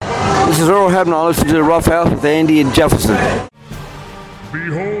This is Earl Hebner. Listen to the Rough House with Andy and Jefferson.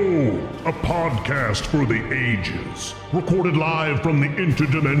 Behold, a podcast for the ages. Recorded live from the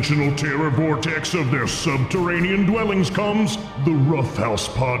interdimensional terror vortex of their subterranean dwellings comes the Rough House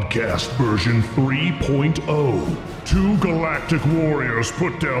Podcast version 3.0. Two galactic warriors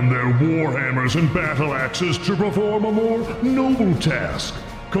put down their warhammers and battle axes to perform a more noble task.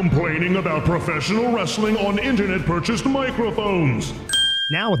 Complaining about professional wrestling on internet-purchased microphones.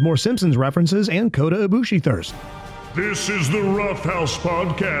 Now with more Simpsons references and Kota Ibushi thirst. This is the Rough House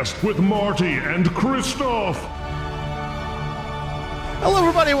Podcast with Marty and Christoph. Hello,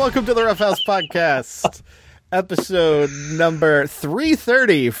 everybody. Welcome to the Rough House Podcast, episode number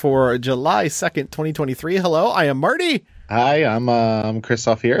 330 for July 2nd, 2023. Hello, I am Marty. Hi, I'm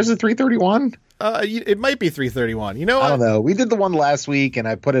Christoph here. Is it 331? It might be 331. You know what? I don't know. We did the one last week, and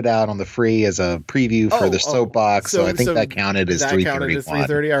I put it out on the free as a preview for the soapbox, so I think that counted as 331. That counted as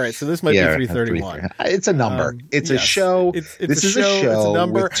 330? All right, so this might be 331. It's a number. It's a show. This is a show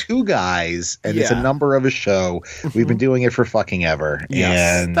with two guys, and it's a number of a show. We've been doing it for fucking ever.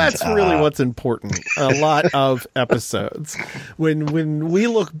 Yes, and that's really what's important. A lot of episodes. When we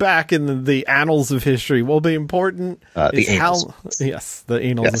look back in the annals of history, what will be important is how... Yes, the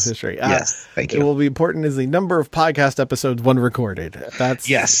annals of history. Yes, thank you. It will be important is the number of podcast episodes one recorded.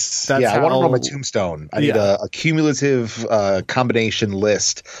 That's I want to put on my tombstone. I need a cumulative combination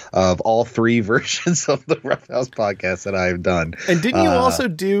list of all three versions of the Rough House podcast that I have done. And didn't you also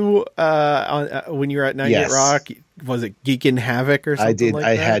do when you were at 98 Rock? Was it Geek and Havoc or something? I did.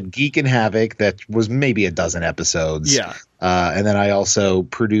 I had Geek and Havoc that was maybe a dozen episodes. Yeah. And then I also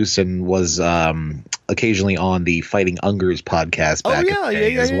produced and was occasionally on the Fighting Ungers podcast back in the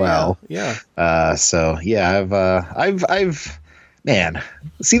day as well. Yeah. I've man,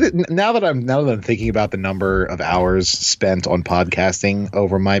 see that now that I'm thinking about the number of hours spent on podcasting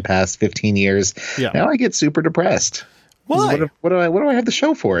over my past 15 years, now I get super depressed. Why? What do I have to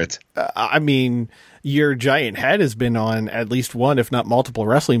show for it? I mean, your giant head has been on at least one, if not multiple,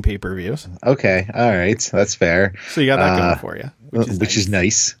 wrestling pay-per-views. Okay, all right, that's fair. So you got that going for you, which is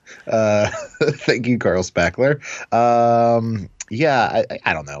nice. Thank you, Carl Spackler. I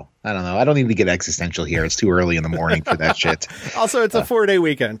don't know. I don't need to get existential here. It's too early in the morning for that shit. Also, it's a 4-day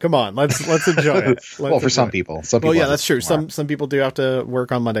weekend. Come on, let's enjoy it. For some people. Well, yeah, that's true. Some people do have to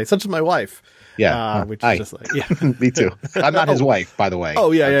work on Monday, such as my wife. Yeah, which is just like, me too. I'm not his wife, by the way.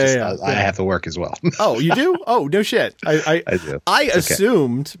 Oh yeah. I have to work as well. Oh, you do? Oh, no shit. I do. I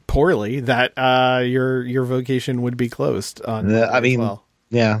assumed poorly that your vocation would be closed on. I mean,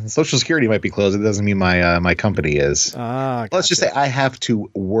 yeah, Social Security might be closed. It doesn't mean my company is. Let's just say I have to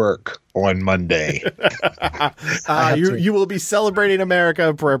work on Monday. You will be celebrating America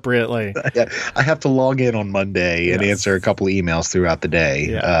appropriately. Yeah, I have to log in on Monday and answer a couple of emails throughout the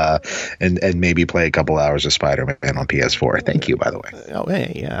day, and maybe play a couple hours of Spider-Man on PS4. Thank you, by the way. Oh,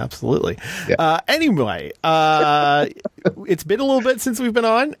 hey, yeah, absolutely. Yeah. Anyway, it's been a little bit since we've been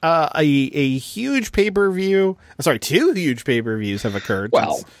on. A huge pay-per-view. Sorry, two huge pay-per-views have occurred.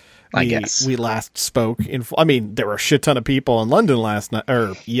 Well, I guess we last spoke I mean, there were a shit ton of people in London last night,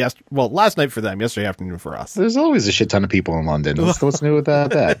 last night for them, yesterday afternoon for us. There's always a shit ton of people in London. What's new with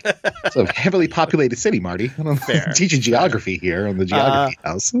that? It's a heavily populated city, Marty. I don't teaching geography here on the geography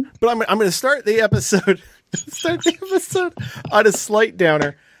house. But I'm going to start the episode on a slight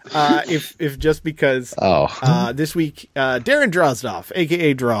downer. If just because this week Darren Drozdoff,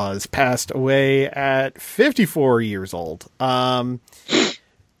 aka Droz, passed away at 54 years old.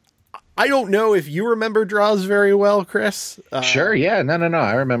 I don't know if you remember Droz very well, Chris. Sure, yeah, no.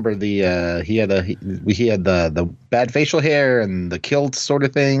 I remember the he had the bad facial hair and the kilt sort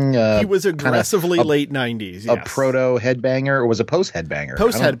of thing. He was aggressively late 90s. Yes. A proto headbanger, or was a post headbanger?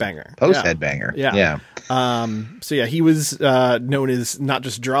 Post headbanger. Headbanger. Yeah. So yeah, he was known as not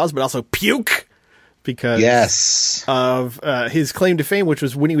just Droz but also Puke because of his claim to fame, which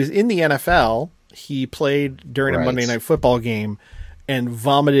was when he was in the NFL, he played during a Monday Night Football game and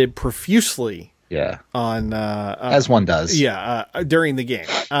vomited profusely. On as one does. During the game.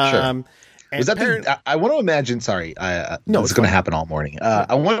 Sure. Was that I want to imagine. Sorry, no, it's going to happen all morning.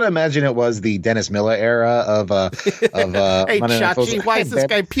 I want to imagine it was the Dennis Miller era of. Hey, Chachi, why is this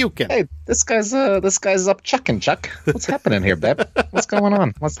guy puking? Hey, this guy's up chucking, Chuck. What's happening here, babe? What's going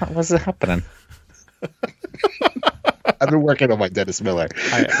on? What's happening? I've been working on my Dennis Miller.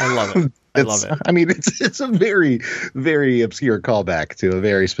 I love it. I love it. I mean, it's a very, very obscure callback to a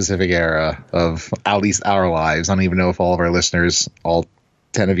very specific era of at least our lives. I don't even know if all of our listeners, all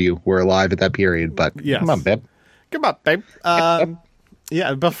 10 of you, were alive at that period. But come on, babe. Come on, babe.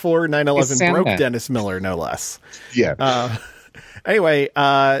 Yeah, before 9/11 broke Dennis Miller, no less. Yeah. Anyway,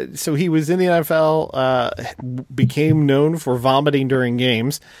 so he was in the NFL, became known for vomiting during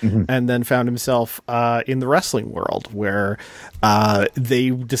games, and then found himself in the wrestling world where they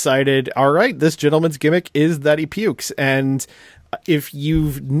decided, all right, this gentleman's gimmick is that he pukes. And if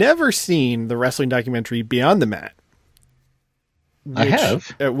you've never seen the wrestling documentary Beyond the Mat, I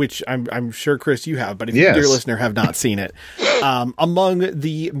have. Which I'm sure, Chris, you have, but if you, dear listener, have not seen it, among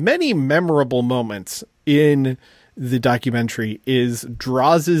the many memorable moments in the documentary is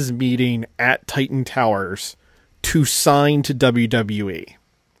Droz's meeting at Titan Towers to sign to WWE.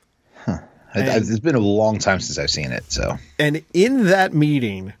 It's been a long time since I've seen it. And in that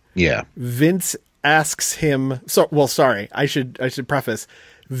meeting, Vince asks him. I should preface.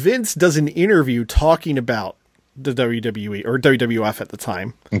 Vince does an interview talking about the WWE or WWF at the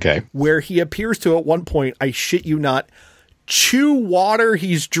time. Okay. Where he appears to, at one point, I shit you not, chew water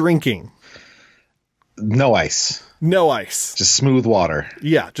he's drinking. No ice. No ice. Just smooth water.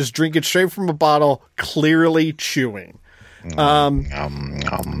 Yeah, just drink it straight from a bottle, clearly chewing.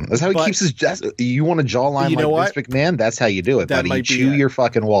 That's how he keeps his chest. You want a jawline like Vince McMahon? That's how you do it, buddy. You chew your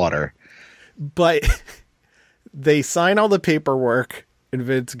fucking water. But they sign all the paperwork, and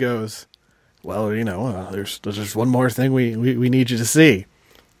Vince goes, well, there's just one more thing we need you to see.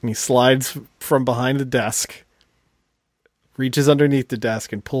 And he slides from behind the desk, reaches underneath the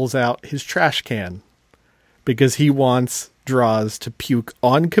desk, and pulls out his trash can because he wants Droz to puke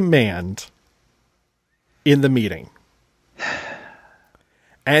on command in the meeting.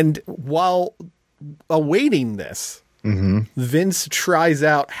 And while awaiting this, Vince tries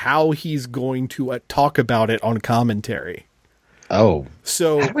out how he's going to talk about it on commentary. Oh,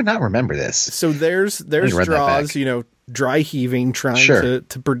 so how do I not remember this? So there's Droz, dry heaving, trying to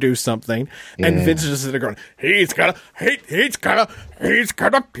produce something, and Vince is just sitting there going, he's gonna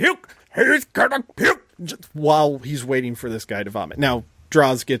puke, while he's waiting for this guy to vomit. Now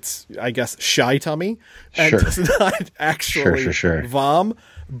Droz gets, I guess, shy tummy and does not actually vom,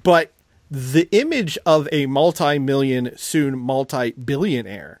 but the image of a multi-million, soon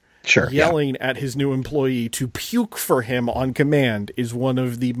multi-billionaire yelling at his new employee to puke for him on command is one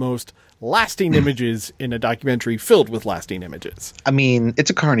of the most lasting images in a documentary filled with lasting images. I mean,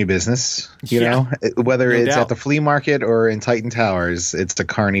 it's a carny business, you know, whether it's at the flea market or in Titan Towers, it's a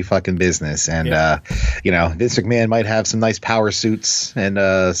carny fucking business. And, Vince McMahon might have some nice power suits and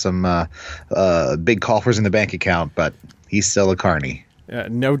some big coffers in the bank account, but he's still a carny.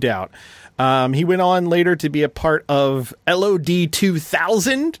 No doubt. He went on later to be a part of LOD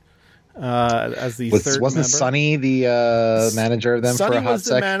 2000. As the third member. Wasn't Sonny the manager of them Sonny for a hot was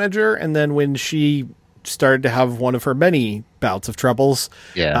the manager, and then when she started to have one of her many bouts of troubles,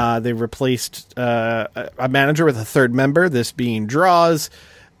 they replaced a manager with a third member, this being Droz.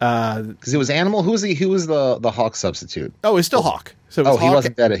 Because it was Animal. Who was the Hawk substitute? Oh, it's still Hawk. So he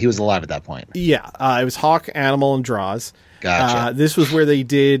wasn't dead. He was alive at that point. Yeah, it was Hawk, Animal, and Droz. Gotcha. This was where they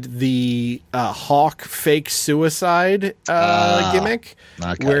did the Hawk fake suicide gimmick,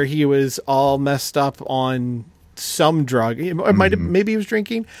 where he was all messed up on some drug. It might have, maybe he was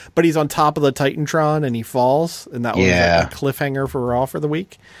drinking, but he's on top of the Titantron and he falls, and that was like a cliffhanger for Raw for the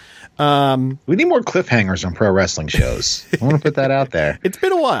week. We need more cliffhangers on pro wrestling shows. I want to put that out there. It's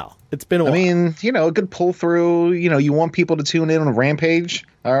been a while. I mean, a good pull through. You want people to tune in on Rampage.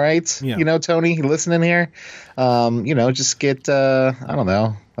 All right. Yeah. Tony, you listening here? Just get, I don't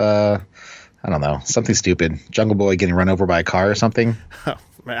know, something stupid. Jungle Boy getting run over by a car or something.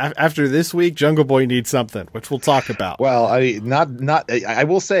 After this week, Jungle Boy needs something, which we'll talk about. Well, I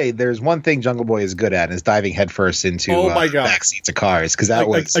will say there's one thing Jungle Boy is good at, and is diving headfirst into back seats of cars, because that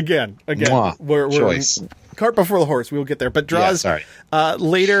was again. We're choice. Cart before the horse. We will get there. But Droz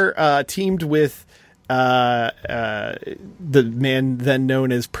later teamed with the man then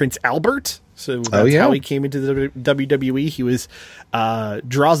known as Prince Albert. So that's how he came into the WWE. He was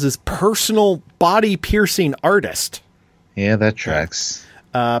Droz's personal body piercing artist. Yeah, that tracks.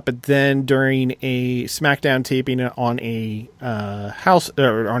 But then during a SmackDown taping on a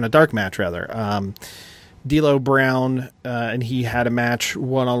on a dark match rather, D'Lo Brown and he had a match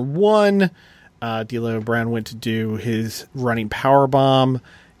 1-on-1. D'Lo Brown went to do his running powerbomb.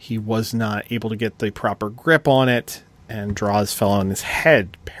 He was not able to get the proper grip on it, and Droz fell on his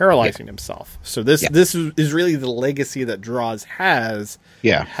head, paralyzing himself. So this is really the legacy that Droz has,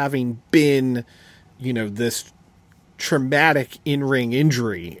 having been, this traumatic in-ring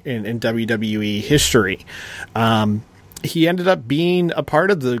injury in WWE history. He ended up being a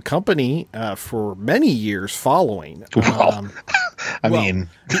part of the company for many years following. I mean,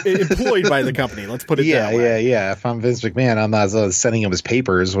 employed by the company. Let's put it that way. Yeah. If I'm Vince McMahon, I'm not sending him his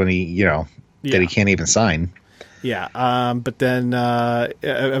papers when he, that he can't even sign. Yeah. But then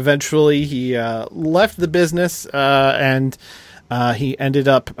eventually he left the business and he ended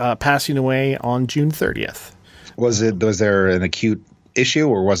up passing away on June 30th. Was there an acute issue,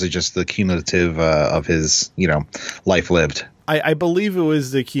 or was it just the cumulative of his, life lived? I believe it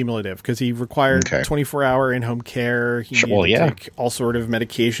was the cumulative, because he required 24-hour in-home care. He needed to take all sort of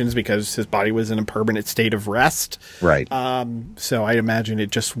medications because his body was in a permanent state of rest. Right. So I imagine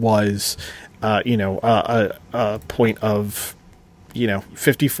it just was, a point of,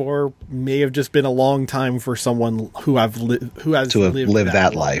 54 may have just been a long time for someone who has lived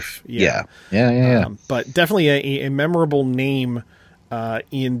that life. Yeah. But definitely a memorable name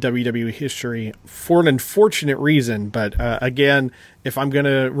in WWE history for an unfortunate reason. But again, if I'm going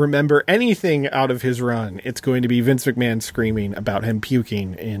to remember anything out of his run, it's going to be Vince McMahon screaming about him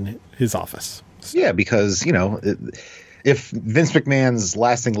puking in his office. So. Yeah, because, if Vince McMahon's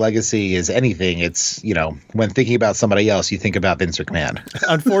lasting legacy is anything, it's, when thinking about somebody else, you think about Vince McMahon.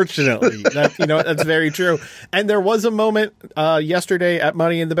 Unfortunately, that's very true. And there was a moment yesterday at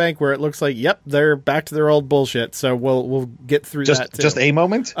Money in the Bank where it looks like, yep, they're back to their old bullshit. So we'll get through that too. Just a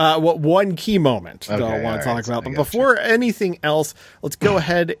moment? One key moment that I want to talk about. But before anything else, let's go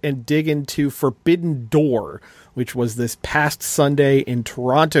ahead and dig into Forbidden Door, which was this past Sunday in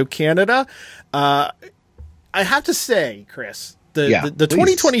Toronto, Canada. I have to say, Chris, the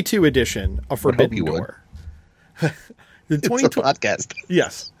 2022 edition of Forbidden Door. It's a podcast.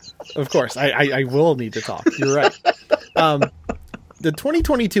 Yes, of course. I will need to talk. You're right. The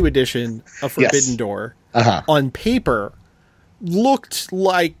 2022 edition of Forbidden Door on paper looked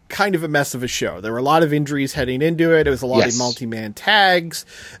like kind of a mess of a show. There were a lot of injuries heading into it. It was a lot of multi-man tags.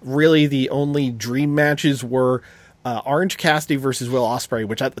 Really, the only dream matches were Orange Cassidy versus Will Ospreay,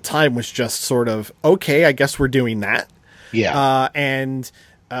 which at the time was just sort of, okay, I guess we're doing that. Yeah. And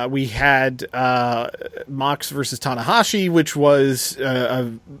we had Mox versus Tanahashi, which was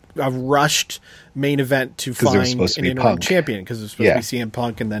a rushed main event to find an interim champion, because it was supposed to be CM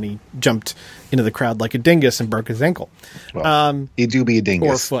Punk, and then he jumped into the crowd like a dingus and broke his ankle. Well, he do be a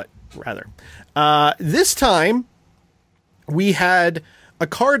dingus. Or foot, rather. This time, we had a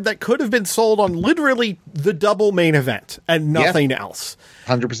card that could have been sold on literally the double main event and nothing else.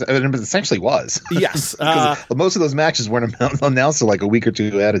 100%. It essentially was. Yes. Most of those matches weren't announced like a week or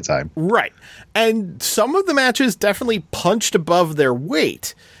two at a time. Right. And some of the matches definitely punched above their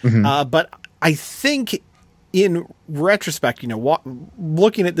weight. But I think in retrospect,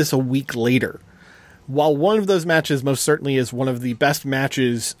 looking at this a week later, while one of those matches most certainly is one of the best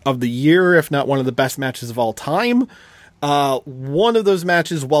matches of the year, if not one of the best matches of all time, one of those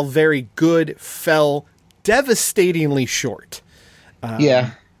matches, while very good, fell devastatingly short.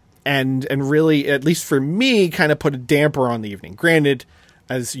 And really, at least for me, kind of put a damper on the evening. Granted,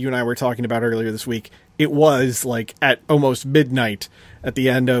 as you and I were talking about earlier this week, it was like at almost midnight at the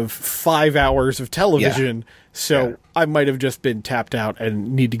end of 5 hours of television. So I might have just been tapped out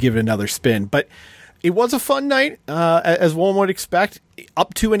and need to give it another spin. But it was a fun night, as one would expect,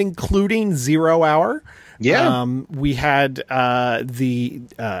 up to and including 0 hour. We had the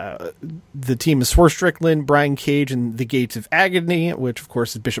team of Swerve Strickland, Brian Cage, and the Gates of Agony, which of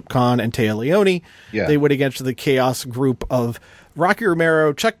course is Bishop Khan and Taya Leone. They went against the Chaos group of Rocky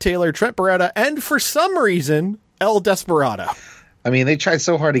Romero, Chuck Taylor, Trent Beretta, and for some reason, El Desperado. I mean, they tried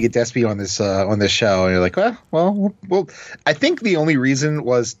so hard to get Despy on this show, and you're like, well. I think the only reason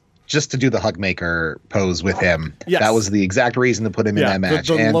was just to do the Hugmaker pose with him. That was the exact reason to put him in that match.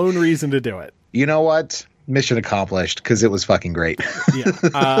 The lone reason to do it. You know what? Mission accomplished, because it was fucking great.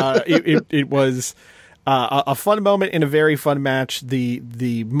 It was a fun moment in a very fun match.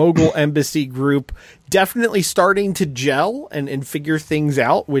 The Mogul Embassy group definitely starting to gel and figure things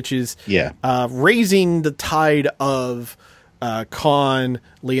out, which is raising the tide of Khan,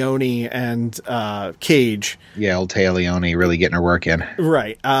 Leone, and Cage. Old Taya Leone really getting her work in.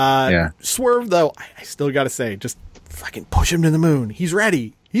 Right. Swerve, though, I still got to say, just fucking push him to the moon. He's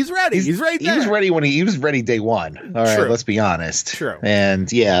ready. He's ready. He's right there. He was ready when he was ready day one. All right, let's be honest. True. And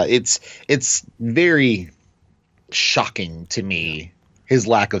it's very shocking to me, his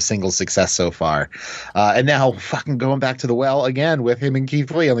lack of single success so far. And now fucking going back to the well again with him and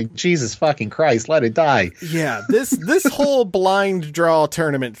Keith Lee. I'm like, Jesus fucking Christ, let it die. Yeah, this whole blind draw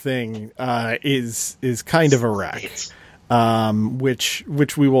tournament thing is kind of a wreck.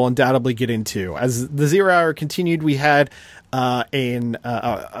 Which we will undoubtedly get into. As the 0 hour continued, we had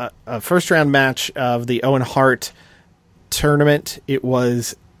a first round match of the Owen Hart tournament. It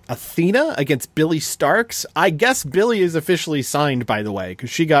was Athena against Billy Starks. I guess Billy is officially signed, by the way, because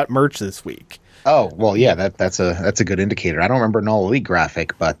she got merch this week. Oh, well, yeah, that's a good indicator. I don't remember an All Elite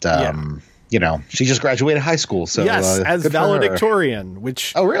graphic, but she just graduated high school. So yes, as valedictorian,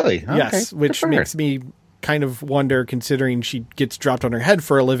 which really? Yes, which makes me kind of wonder, considering she gets dropped on her head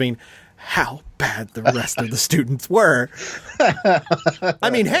for a living, how bad the rest of the students were. I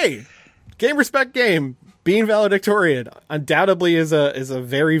mean, hey, game respect game. Being valedictorian undoubtedly is a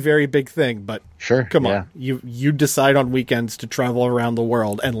very, very big thing, but come on, you decide on weekends to travel around the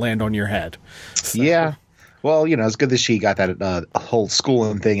world and land on your head. So. Yeah. Well, it's good that she got that whole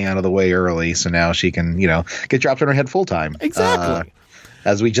schooling thing out of the way early, so now she can, get dropped on her head full time. Exactly.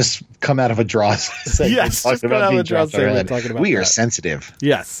 As we just come out of a draw segment, yes, just come out of a draw segment talking about we are sensitive.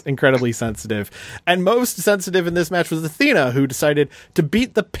 Yes, incredibly sensitive. And most sensitive in this match was Athena, who decided to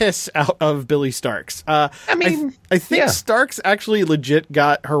beat the piss out of Billy Starks. I think Starks actually legit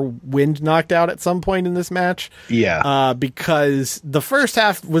got her wind knocked out at some point in this match. Yeah. Because the first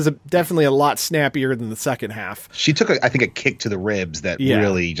half was definitely a lot snappier than the second half. She took, I think, a kick to the ribs that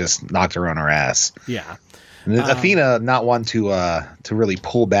really just knocked her on her ass. Yeah. Athena, not one to really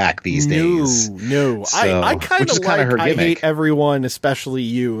pull back these days. No. So, I kind of like her gimmick. I hate everyone, especially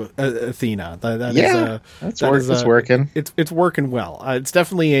you, Athena. That's working. It's working well. It's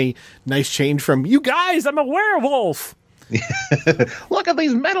definitely a nice change from, you guys, I'm a werewolf. Look at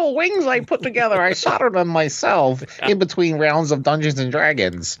these metal wings I put together. I soldered them myself in between rounds of Dungeons and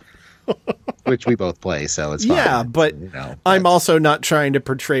Dragons. Which we both play, so it's fine. Yeah, but I'm also not trying to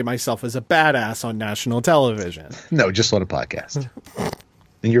portray myself as a badass on national television. No, just on a podcast.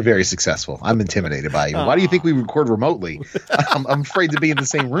 And you're very successful. I'm intimidated by you. Why do you think we record remotely? I'm afraid to be in the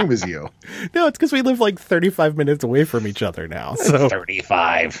same room as you. No, it's because we live like 35 minutes away from each other now. So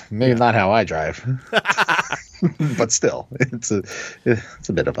 35. Maybe not how I drive. But still, it's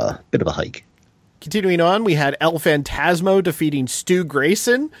a bit of a hike. Continuing on, we had El Phantasmo defeating Stu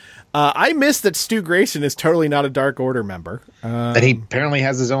Grayson. I missed that Stu Grayson is totally not a Dark Order member. And he apparently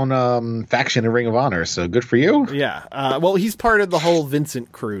has his own faction in Ring of Honor, so good for you. Yeah. Well, he's part of the whole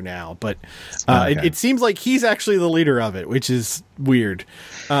Vincent crew now, but it seems like he's actually the leader of it, which is weird.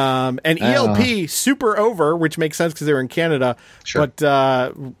 And ELP, super over, which makes sense because they were in Canada. Sure.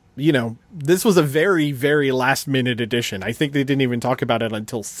 But, this was a very, very last-minute addition. I think they didn't even talk about it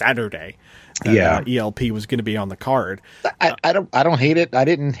until Saturday. ELP was going to be on the card. I don't hate it. I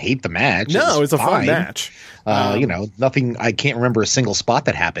didn't hate the match. No, it was a fun match. Nothing. I can't remember a single spot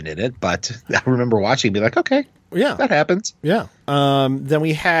that happened in it, but I remember watching and be like, okay, yeah, that happens. Yeah. Then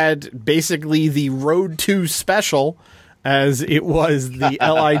we had basically the Road to special, as it was the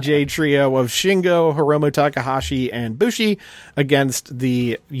LIJ trio of Shingo, Hiromu Takahashi, and Bushi against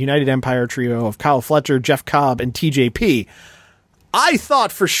the United Empire trio of Kyle Fletcher, Jeff Cobb, and TJP. I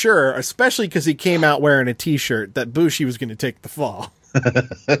thought for sure, especially because he came out wearing a T-shirt, that Bushi was going to take the fall.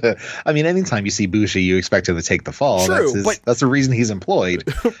 I mean, anytime you see Bushi, you expect him to take the fall. True, that's the reason he's employed.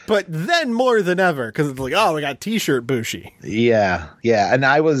 But then more than ever, because it's like, oh, we got T-shirt Bushi. Yeah. And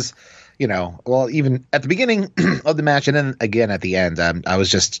I was, even at the beginning of the match and then again at the end, I was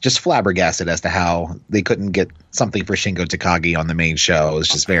just flabbergasted as to how they couldn't get something for Shingo Takagi on the main show. It was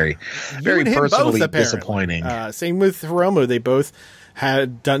just very, very personally disappointing. Same with Hiromu. They both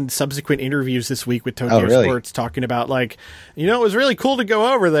had done subsequent interviews this week with Tokyo Sports talking about it was really cool to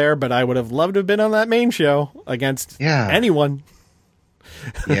go over there, but I would have loved to have been on that main show against anyone.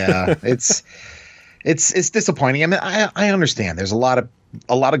 Yeah, it's disappointing. I mean, I understand. There's a lot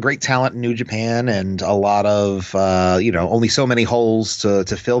of great talent in New Japan and a lot of only so many holes to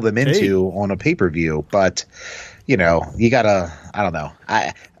fill them into on a pay-per-view. But you gotta, I don't know.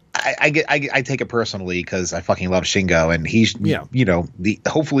 I take it personally because I fucking love Shingo, and he's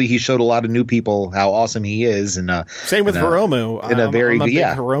hopefully he showed a lot of new people how awesome he is. And same with Hiromu. I'm a big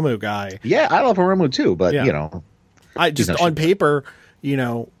Hiromu guy. Yeah, I love Hiromu too, but I just on paper,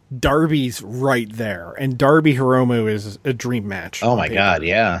 Darby's right there, and Darby Hiromu is a dream match. Oh my god,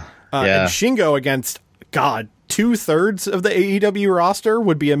 yeah. And Shingo against 2/3 of the AEW roster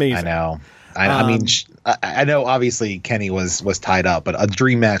would be amazing. I know. I mean, I know obviously Kenny was tied up, but a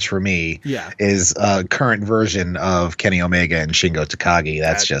dream match for me is a current version of Kenny Omega and Shingo Takagi.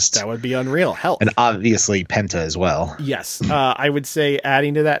 That would be unreal. Hell, and obviously Penta as well. Yes, I would say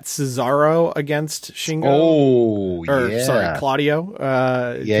adding to that Cesaro against Shingo. Sorry,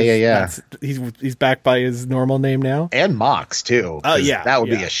 Claudio. He's back by his normal name now, and Mox too. Oh yeah, that would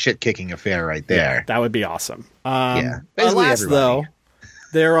be a shit kicking affair right there. Yeah, that would be awesome. Basically alas, everybody. Though.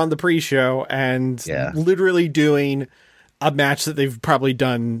 They're on the pre-show and literally doing a match that they've probably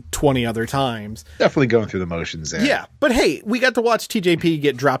done 20 other times. Definitely going through the motions there. Yeah, but hey, we got to watch TJP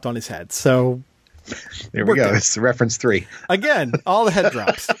get dropped on his head, so There we go. It's reference 3. Again, all the head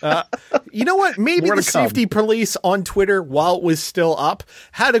drops. You know what? Maybe the safety police on Twitter, while it was still up,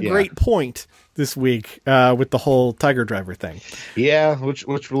 had a great point this week with the whole Tiger Driver thing. Yeah, which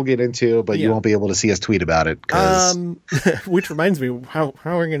we'll get into, but you won't be able to see us tweet about it. Which reminds me, how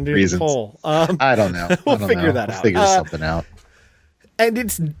are we going to do the poll? I don't know. We'll figure that out. Figure something out. And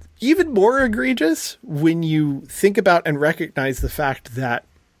it's even more egregious when you think about and recognize the fact that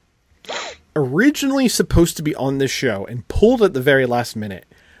originally supposed to be on this show and pulled at the very last minute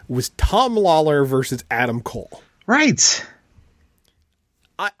was Tom Lawler versus Adam Cole. Right.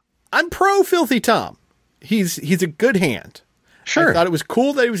 I'm pro Filthy Tom. He's a good hand. Sure. I thought it was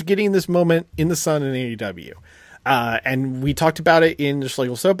cool that he was getting this moment in the sun in AEW. And we talked about it in the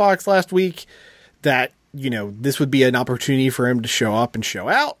Schlegel Soapbox last week that, this would be an opportunity for him to show up and show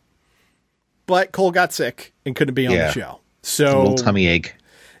out. But Cole got sick and couldn't be on the show. So a little tummy ache.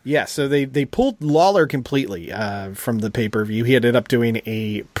 Yeah, so they pulled Lawler completely from the pay-per-view. He ended up doing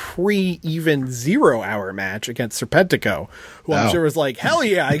a pre-even 0-hour match against Serpentico, who I'm sure was like, hell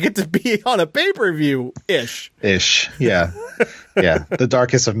yeah, I get to be on a pay-per-view-ish. Yeah. Yeah, the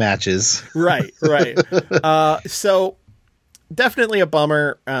darkest of matches. Right. So definitely a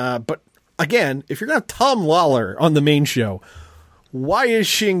bummer. But again, if you're going to have Tom Lawler on the main show, why is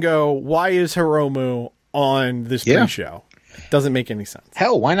Shingo, why is Hiromu on this pre-show? Doesn't make any sense.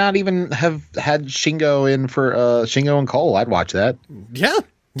 Hell, why not even have had Shingo in for Shingo and Cole? I'd watch that.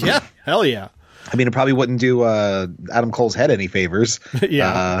 Yeah. Hell yeah. I mean, it probably wouldn't do Adam Cole's head any favors.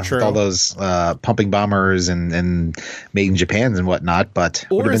 Yeah, true. With all those pumping bombers and made in Japans and whatnot. But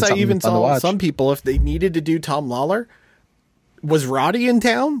or as I even saw some people, if they needed to do Tom Lawler, was Roddy in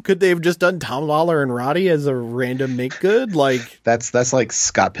town? Could they have just done Tom Lawler and Roddy as a random make good? Like that's like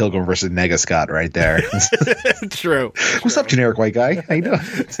Scott Pilgrim versus Nega Scott right there. True. What's up, generic white guy? How you doing?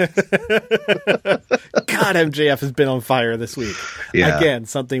 God, MJF has been on fire this week. Yeah. Again,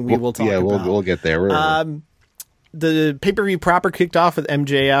 something we will talk about. Yeah, we'll get there. The pay-per-view proper kicked off with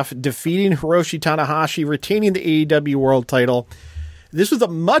MJF defeating Hiroshi Tanahashi, retaining the AEW World title. This was a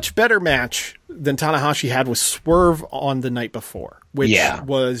much better match than Tanahashi had with Swerve on the night before, which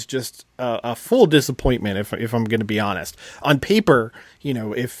was just a full disappointment, if I'm going to be honest. On paper,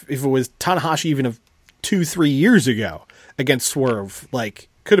 if it was Tanahashi even of 2-3 years ago against Swerve,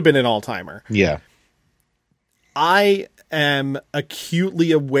 could have been an all-timer. Yeah. I am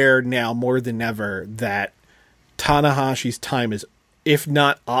acutely aware now more than ever that Tanahashi's time is, if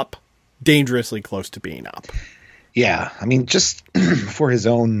not up, dangerously close to being up. Yeah, I mean, just for his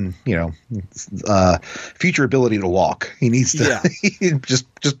own, future ability to walk, he needs to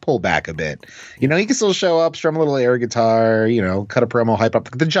just pull back a bit. He can still show up, strum a little air guitar, cut a promo, hype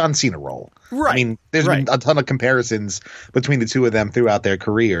up the John Cena role. Right. I mean, there's been a ton of comparisons between the two of them throughout their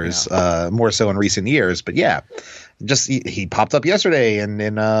careers, more so in recent years. But yeah, just he popped up yesterday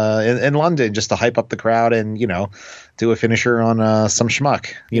in London just to hype up the crowd and do a finisher on some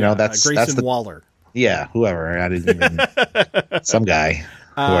schmuck. That's Grayson Waller. Yeah, whoever. I didn't even some guy.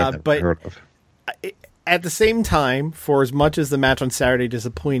 But heard of. At the same time, for as much as the match on Saturday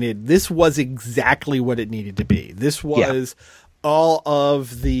disappointed, this was exactly what it needed to be. This was all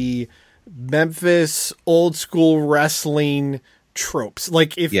of the Memphis old school wrestling tropes.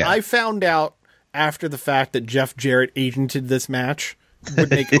 Like if I found out after the fact that Jeff Jarrett agented this match,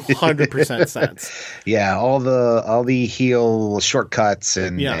 would make 100% sense. Yeah, all the heel shortcuts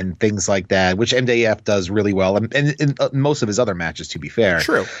and things like that, which MJF does really well, and in most of his other matches, to be fair.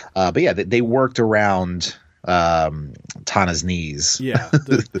 True. But yeah, they worked around Tana's knees. Yeah.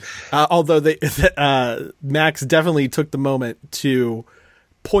 Although Max definitely took the moment to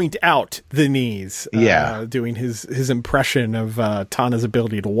point out the knees. Doing his impression of Tana's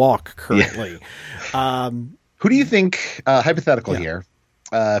ability to walk currently. Yeah. Who do you think, hypothetical here,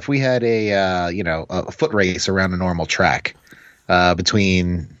 if we had a foot race around a normal track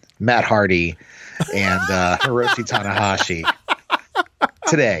between Matt Hardy and Hiroshi Tanahashi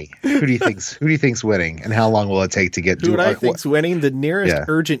today, who do you think's winning, and how long will it take to get? Who I think's winning? The nearest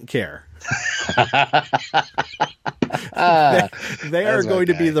urgent care. They are going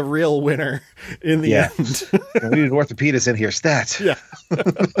to be the real winner in the end. We need an orthopedist in here, stat. Yeah.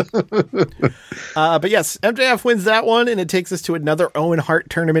 But yes, MJF wins that one, and it takes us to another Owen Hart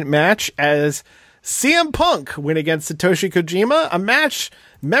tournament match as CM Punk win against Satoshi Kojima, a match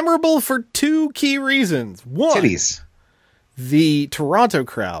memorable for two key reasons. One, titties. The Toronto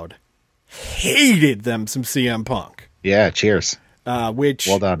crowd hated them some CM Punk. Yeah, cheers. Which,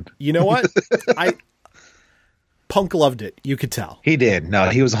 well done. You know what? Punk loved it. You could tell. He did. No,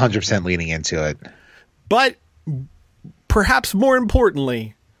 he was 100% leaning into it. But perhaps more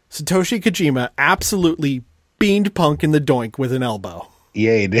importantly, Satoshi Kojima absolutely beamed Punk in the doink with an elbow.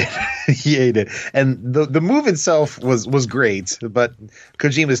 Yeah, he did. Yeah, he did. And the move itself was great, but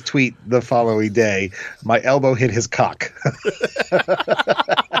Kojima's tweet the following day, my elbow hit his cock.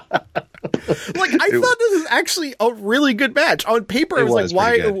 Like, I thought this was actually a really good match. On paper, I was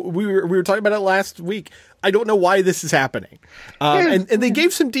like, why? We were talking about it last week. I don't know why this is happening. And they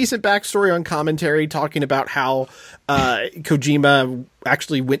gave some decent backstory on commentary, talking about how Kojima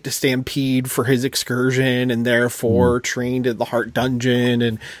actually went to Stampede for his excursion and therefore trained at the Heart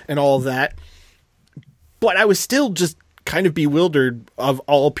Dungeon and all of that. But I was still just kind of bewildered, of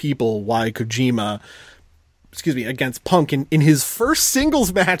all people, why Kojima, against Punk in his first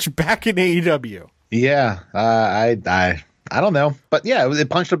singles match back in AEW. Yeah, I don't know, but yeah, it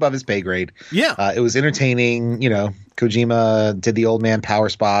punched above his pay grade. Yeah, it was entertaining. You know, Kojima did the old man power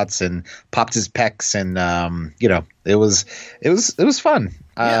spots and popped his pecs, and you know, it was fun.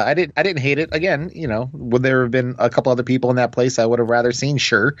 Yeah. I didn't hate it. Again, you know, would there have been a couple other people in that place I would have rather seen?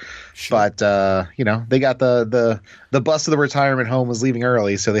 Sure. But you know, they got the bus of the retirement home was leaving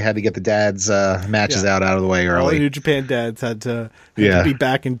early, so they had to get the dads matches out of the way early. All the New Japan dads had to be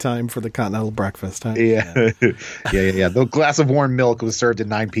back in time for the continental breakfast. Huh? Yeah. Yeah. The glass of warm milk was served at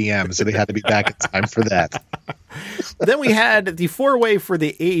 9 p.m., so they had to be back in time for that. Then we had the 4-way for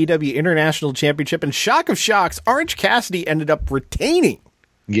the AEW International Championship, and shock of shocks, Orange Cassidy ended up retaining.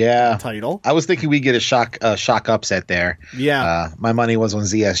 Yeah, title. I was thinking we'd get a shock upset there. Yeah, my money was on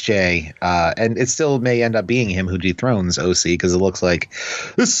ZSJ, and it still may end up being him who dethrones OC, because it looks like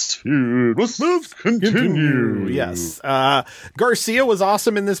this feud must continue. Yes, Garcia was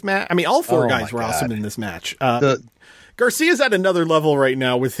awesome in this match. I mean, all four guys were awesome in this match. Garcia's at another level right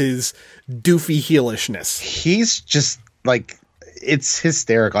now with his doofy heelishness. He's just like, it's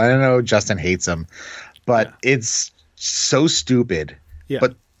hysterical. I don't know, Justin hates him, but it's so stupid. Yeah.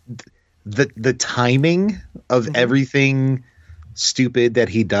 But the timing of everything stupid that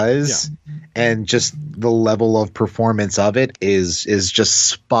he does and just the level of performance of it is just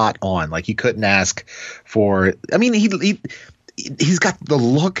spot on. Like, you couldn't ask for. I mean, he's got the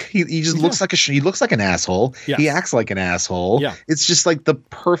look. He just looks like he looks like an asshole. Yes. He acts like an asshole. Yeah. It's just like the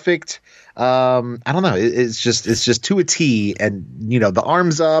perfect. I don't know. It's just to a T, and you know, the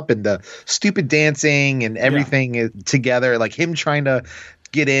arms up and the stupid dancing and everything together. Like him trying to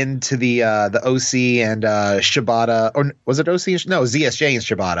get into the OC and Shibata, or was it OC? No, ZSJ and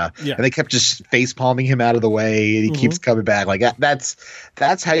Shibata. Yeah. And they kept just face palming him out of the way, and he keeps coming back. Like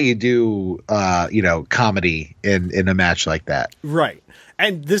that's how you do you know, comedy in a match like that. Right.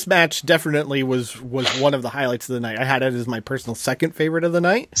 And this match definitely was one of the highlights of the night. I had it as my personal second favorite of the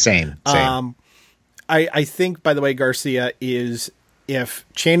night. Same. I think, by the way, Garcia is, if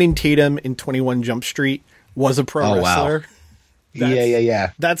Channing Tatum in 21 Jump Street was a pro wrestler. Wow.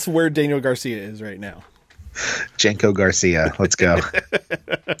 Yeah. That's where Daniel Garcia is right now. Jenko Garcia. Let's go.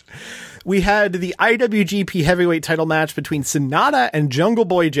 We had the IWGP Heavyweight title match between Sonata and Jungle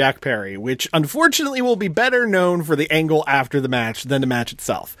Boy Jack Perry, which unfortunately will be better known for the angle after the match than the match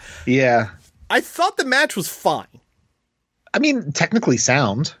itself. Yeah. I thought the match was fine. I mean, technically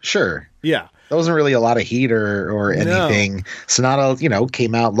sound, sure. Yeah. There wasn't really a lot of heat or anything. No. Sonata, you know,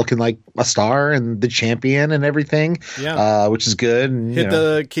 came out looking like a star and the champion and everything, which is good. And, hit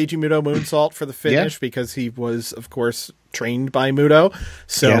the Keiji Muto moonsault for the finish because he was, of course, trained by Muto.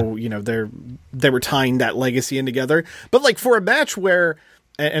 So, you know, they were tying that legacy in together. But, like, for a match where,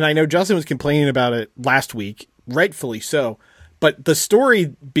 and I know Justin was complaining about it last week, rightfully so, but the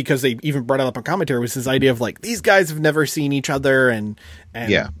story, because they even brought it up on commentary, was this idea of, like, these guys have never seen each other and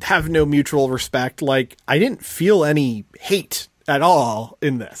have no mutual respect. Like, I didn't feel any hate at all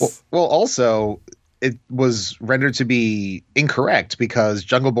in this. Well, also, it was rendered to be incorrect because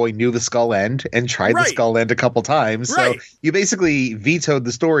Jungle Boy knew the Skull End and tried the Skull End a couple times. Right. So you basically vetoed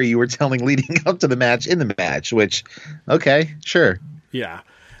the story you were telling leading up to the match in the match, which, okay, sure. Yeah.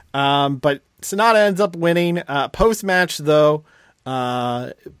 But Sonata ends up winning. Post-match, though,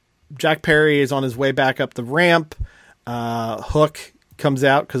 Jack Perry is on his way back up the ramp. Hook comes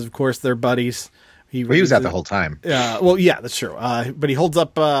out because, of course, they're buddies. He was out the whole time. Well, yeah, that's true. But he holds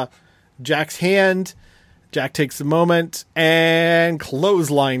up Jack's hand. Jack takes a moment and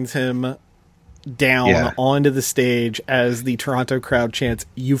clotheslines him down onto the stage as the Toronto crowd chants,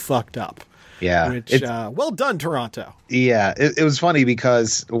 "You fucked up." Yeah. Which, well done, Toronto. Yeah. It was funny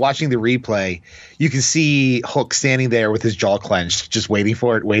because watching the replay, you can see Hook standing there with his jaw clenched, just waiting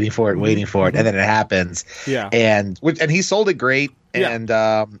for it. And then it happens. Yeah. And he sold it great. And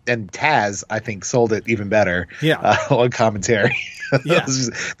Taz, I think, sold it even better. On commentary.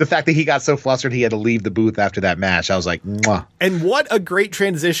 The fact that he got so flustered he had to leave the booth after that match, I was like, mwah. And what a great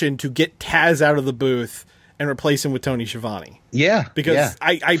transition to get Taz out of the booth and replace him with Tony Schiavone. Yeah, because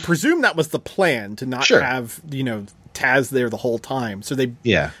I presume that was the plan, to not have Taz there the whole time. So they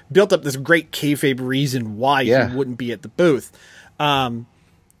built up this great kayfabe reason why he wouldn't be at the booth. I'm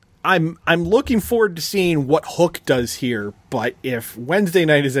looking forward to seeing what Hook does here, but if Wednesday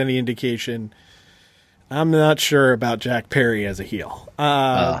night is any indication, I'm not sure about Jack Perry as a heel.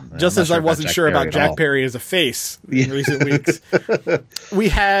 Just as I wasn't sure about Jack Perry as a face in recent weeks. We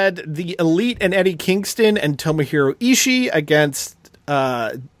had the Elite and Eddie Kingston and Tomohiro Ishii against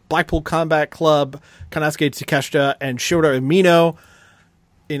Blackpool Combat Club, Konosuke Takeshita, and Shota Umino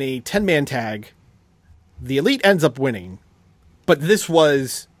in a 10-man tag. The Elite ends up winning, but this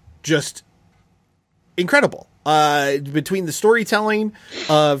was just incredible. Between the storytelling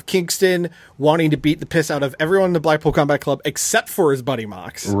of Kingston wanting to beat the piss out of everyone in the Blackpool Combat Club except for his buddy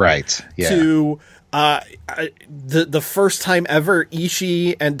Mox. Right. Yeah. To the first time ever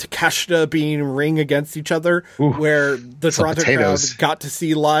Ishii and Takeshita being ring against each other, where the Toronto crowd got to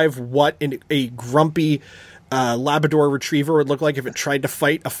see live what a grumpy Labrador retriever would look like if it tried to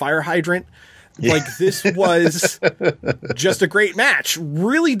fight a fire hydrant. Like, this was just a great match.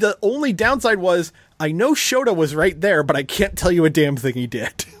 Really, the only downside was I know Shota was right there, but I can't tell you a damn thing he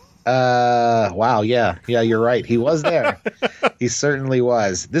did. Wow. Yeah, you're right. He was there. He certainly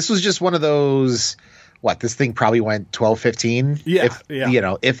was. This was just one of those, this thing probably went 12, 15.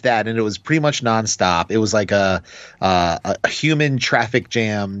 If that, and it was pretty much nonstop. It was like a human traffic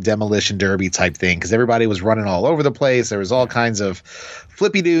jam demolition derby type thing, because everybody was running all over the place. There was all kinds of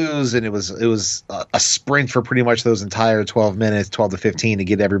flippy doos, and it was a sprint for pretty much those entire 12 minutes, 12 to 15, to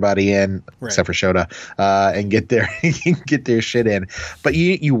get everybody in, except for Shota, and get their shit in. But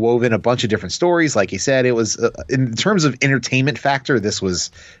you wove in a bunch of different stories, like you said. It was in terms of entertainment factor, this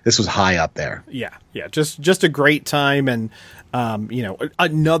was high up there. Yeah, just a great time, and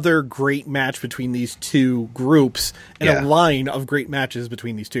another great match between these two groups, and a line of great matches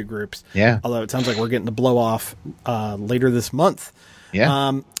between these two groups. Yeah, although it sounds like we're getting the blow off later this month.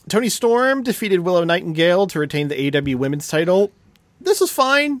 Yeah. Tony Storm defeated Willow Nightingale to retain the AEW Women's title. This was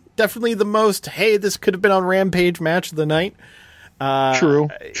fine. Definitely the most, hey, this could have been on Rampage match of the night. True.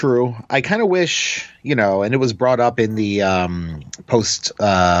 I kind of wish, and it was brought up in the post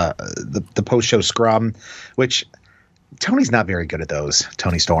show scrum, which Tony's not very good at those.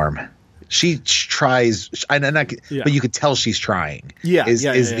 Tony Storm. She tries, but you could tell she's trying. Is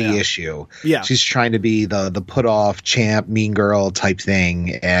the issue. Yeah, she's trying to be the put off champ, mean girl type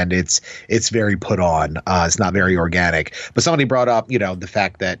thing, and it's very put on. It's not very organic. But somebody brought up, the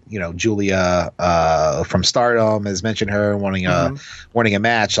fact that Julia from Stardom has mentioned her wanting a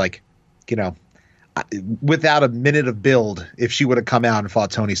match. Like, without a minute of build, if she would have come out and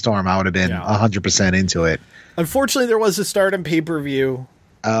fought Tony Storm, I would have been 100% into it. Unfortunately, there was a Stardom pay-per-view.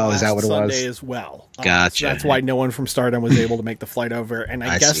 Oh, is that what it was? Sunday as well. Gotcha. So that's why no one from Stardom was able to make the flight over. And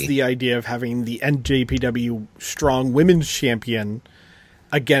I guess the idea of having the NJPW Strong Women's Champion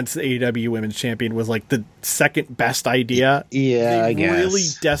against the AEW Women's Champion was like the second best idea. Yeah, I guess. They really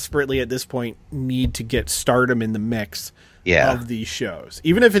desperately at this point need to get Stardom in the mix of these shows.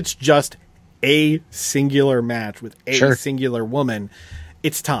 Even if it's just a singular match with a singular woman,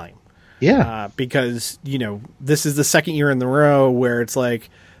 it's time. Yeah. Because, this is the second year in the row where it's like,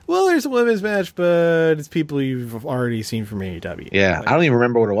 well, there's a women's match, but it's people you've already seen from AEW. Yeah. Like, I don't even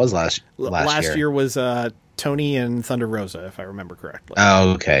remember what it was last year. Last year was Tony and Thunder Rosa, if I remember correctly.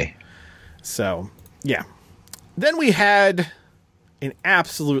 Oh, okay. So, yeah. Then we had an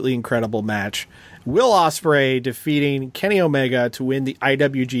absolutely incredible match. Will Ospreay defeating Kenny Omega to win the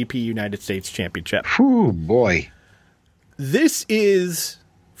IWGP United States Championship. Whew, boy. This is,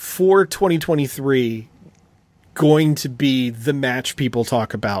 for 2023, going to be the match people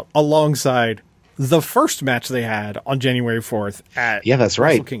talk about alongside the first match they had on January 4th at that's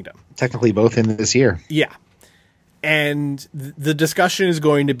right. Wrestle Kingdom. Technically both in this year. Yeah. And the discussion is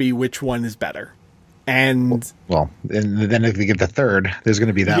going to be which one is better. And and then if we get the third, there's going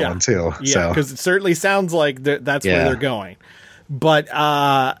to be that one too. Yeah, because it certainly sounds like that's where they're going. But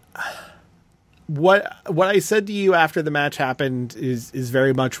what I said to you after the match happened is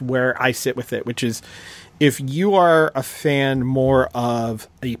very much where I sit with it, which is, if you are a fan more of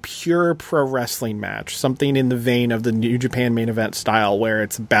a pure pro wrestling match, something in the vein of the New Japan main event style, where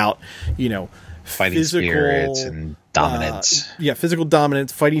it's about, fighting physical spirit and dominance. Physical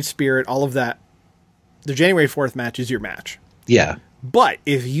dominance, fighting spirit, all of that. The January 4th match is your match. Yeah. But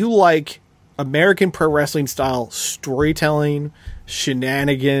if you like American pro wrestling style storytelling,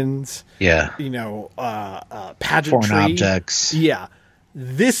 shenanigans. Yeah. Pageantry. Foreign objects. Yeah.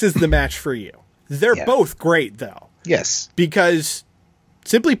 This is the match for you. They're both great, though. Yes. Because,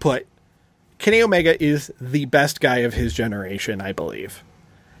 simply put, Kenny Omega is the best guy of his generation, I believe.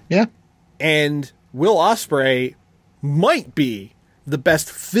 Yeah. And Will Ospreay might be the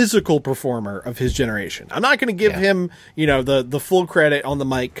best physical performer of his generation. I'm not going to give him, the full credit on the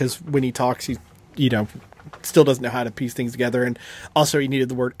mic, because when he talks, he, still doesn't know how to piece things together. And also he needed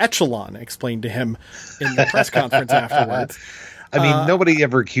the word echelon explained to him in the press conference afterwards. I mean, nobody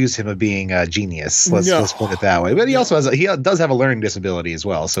ever accused him of being a genius. Let's put it that way. But he also does have a learning disability as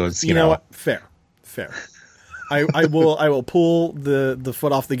well. So it's, you know what? Fair. I will pull the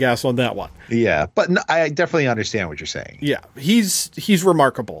foot off the gas on that one. Yeah, but no, I definitely understand what you're saying. Yeah, he's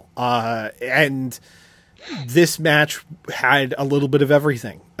remarkable. And this match had a little bit of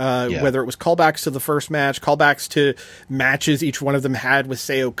everything. Whether it was callbacks to the first match, callbacks to matches each one of them had with,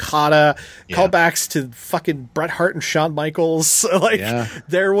 say, Okada, callbacks to fucking Bret Hart and Shawn Michaels.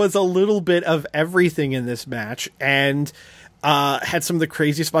 There was a little bit of everything in this match, and had some of the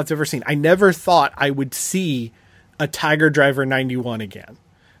craziest spots I've ever seen. I never thought I would see a Tiger Driver 91 again.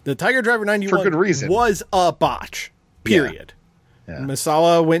 The Tiger Driver 91 for good reason. Was a botch, period. Yeah.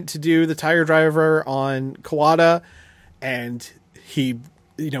 Misawa went to do the Tiger Driver on Kawada, and he,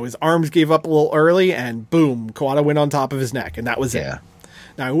 his arms gave up a little early, and boom, Kawada went on top of his neck, and that was it.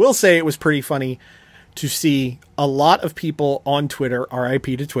 Now, I will say it was pretty funny to see a lot of people on Twitter, RIP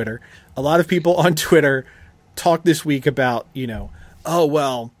to Twitter, a lot of people on Twitter talk this week about, oh,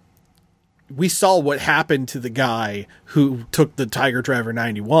 well, we saw what happened to the guy who took the Tiger Driver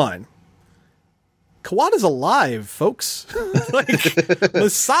 91. Kawada's alive, folks.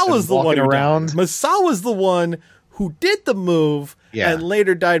 Misawa's the one around. Misawa's the one who did the move and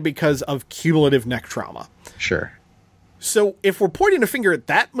later died because of cumulative neck trauma. Sure. So if we're pointing a finger at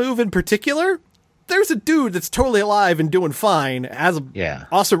that move in particular, there's a dude that's totally alive and doing fine, has an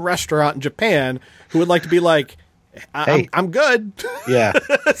awesome restaurant in Japan, who would like to be like, I'm good. Yeah.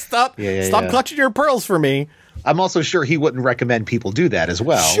 Stop clutching your pearls for me. I'm also sure he wouldn't recommend people do that as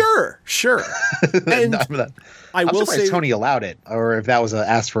well. Sure. And I'm will say Tony allowed it, or if that was a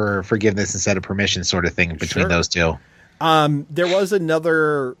ask for forgiveness instead of permission sort of thing between those two. There was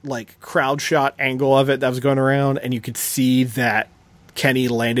another crowd shot angle of it that was going around, and you could see that Kenny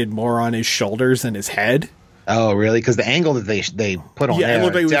landed more on his shoulders than his head. Oh, really? Because the angle that they put on there, it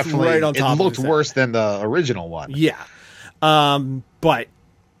looked like definitely right on top. It looked worse than the original one. Yeah, but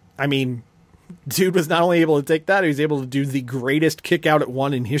I mean, dude was not only able to take that, he was able to do the greatest kick out at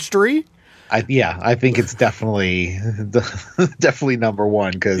one in history. I think it's definitely number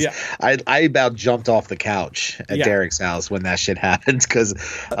one, because I about jumped off the couch at Derek's house when that shit happened, because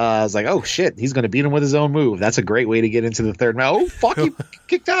I was like, oh shit, he's going to beat him with his own move. That's a great way to get into the third match. Oh fuck, you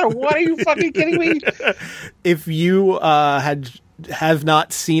kicked out. What, are you fucking kidding me? If you have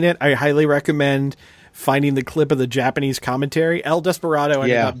not seen it, I highly recommend finding the clip of the Japanese commentary. El Desperado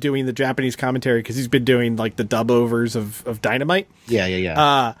ended up doing the Japanese commentary because he's been doing the dub overs of Dynamite.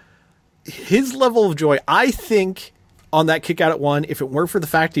 Yeah. His level of joy, I think, on that kick out at one, if it weren't for the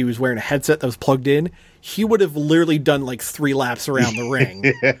fact he was wearing a headset that was plugged in, he would have literally done 3 laps around the ring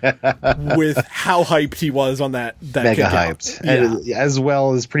with how hyped he was on that mega kick hyped, out. And as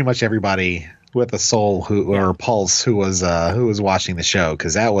well as pretty much everybody with a soul or pulse who was watching the show,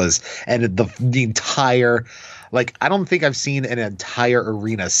 because that was, and the entire, I don't think I've seen an entire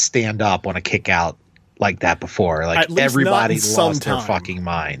arena stand up on a kick out like that before. Everybody lost their fucking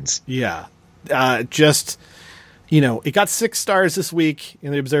minds. Yeah. It got 6 stars this week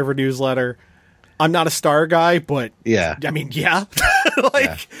in the Observer newsletter. I'm not a star guy, but I mean,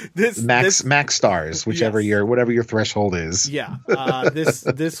 this max stars, whatever your threshold is. Yeah.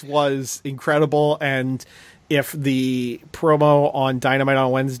 This was incredible. And if the promo on Dynamite on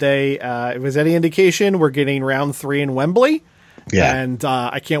Wednesday, it was any indication, we're getting round 3 in Wembley. Yeah. And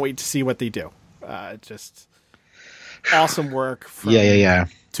I can't wait to see what they do. Just awesome work from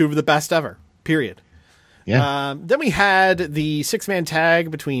 2 of the best ever, period. Yeah. Then we had the 6-man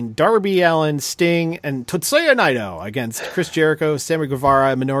tag between Darby Allin, Sting, and Tetsuya Naito against Chris Jericho, Sammy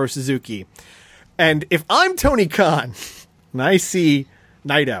Guevara, and Minoru Suzuki. And if I'm Tony Khan and I see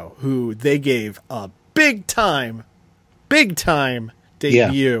Naito, who they gave a big time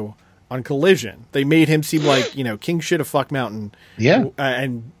debut on Collision, they made him seem like, king shit of fuck mountain. Yeah.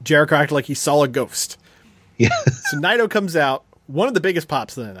 And Jericho acted like he saw a ghost. Yeah. So Naito comes out, one of the biggest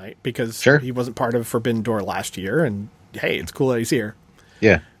pops of the night, because he wasn't part of Forbidden Door last year, and hey, it's cool that he's here.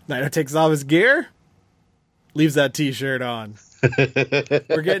 Yeah. Naito takes off his gear, leaves that t-shirt on.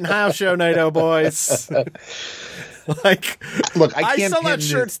 We're getting house show Naito, boys. Like, look, I saw that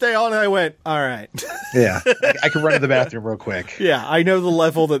shirt stay on, and I went, all right. Yeah, I can run to the bathroom real quick. Yeah, I know the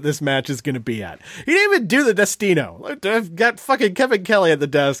level that this match is going to be at. He didn't even do the Destino. I've got fucking Kevin Kelly at the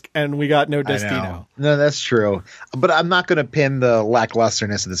desk, and we got no Destino. No, that's true. But I'm not going to pin the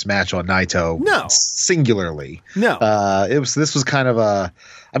lacklusterness of this match on Naito. No, singularly. No, this was kind of a.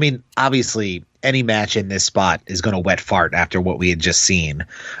 I mean, obviously, any match in this spot is going to wet fart after what we had just seen.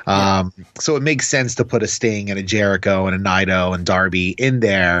 So it makes sense to put a Sting and a Jericho and a Naito and Darby in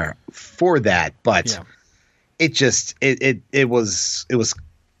there for that. But it just it was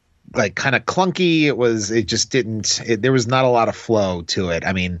like kind of clunky. There was not a lot of flow to it.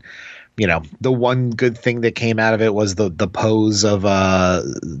 I mean, you know, the one good thing that came out of it was the pose of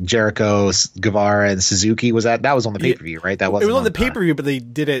Jericho, Guevara, and Suzuki. That was on the pay-per-view, right? It was on the pay-per-view, but they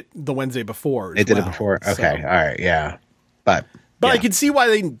did it the Wednesday before. They did it before? Okay. So. All right. Yeah. But I can see why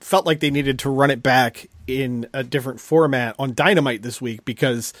they felt like they needed to run it back in a different format on Dynamite this week,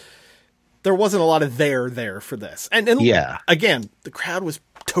 because there wasn't a lot of there for this. And again, the crowd was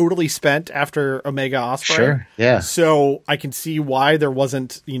totally spent after Omega Ospreay. Sure. Yeah. So I can see why there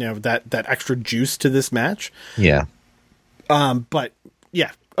wasn't, that extra juice to this match. Yeah. But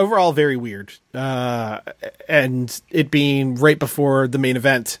yeah, overall very weird. And it being right before the main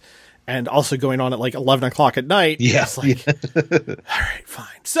event and also going on at like 11 o'clock at night. Yeah. Like, all right,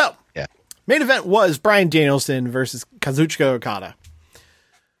 fine. So main event was Bryan Danielson versus Kazuchika Okada.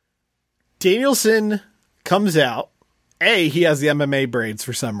 Danielson comes out. He has the MMA braids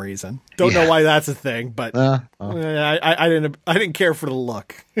for some reason. Don't know why that's a thing, but I didn't care for the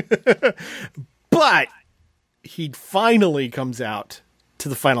look. But he finally comes out to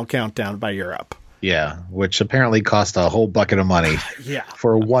the Final Countdown by Europe. Yeah, which apparently cost a whole bucket of money.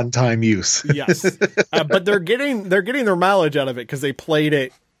 For one-time use. Yes, but they're getting their mileage out of it because they played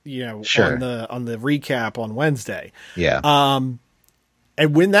it, on the recap on Wednesday. Yeah.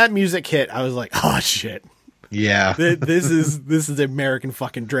 And when that music hit, I was like, oh shit. Yeah. This is the American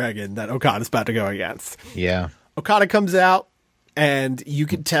fucking dragon that Okada's about to go against. Yeah. Okada comes out, and you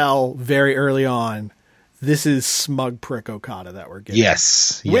can tell very early on, this is smug prick Okada that we're getting.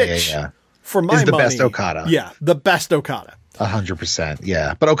 Yes. Yeah. For my money, the best Okada. Yeah, the best Okada. 100%.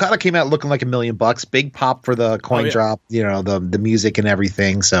 Yeah. But Okada came out looking like $1 million. Big pop for the coin drop, the music and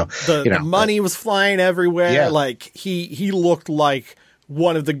everything. So the money was flying everywhere. Yeah. Like he looked like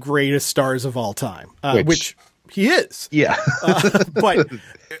one of the greatest stars of all time, which he is. Yeah. But,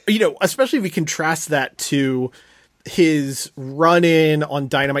 especially if we contrast that to his run-in on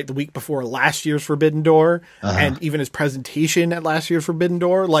Dynamite the week before last year's Forbidden Door, and even his presentation at last year's Forbidden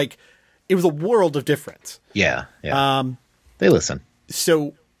Door, like, it was a world of difference. Yeah. Yeah. They listen.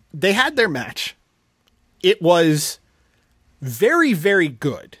 So they had their match. It was very, very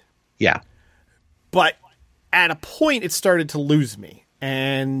good. Yeah. But at a point, it started to lose me.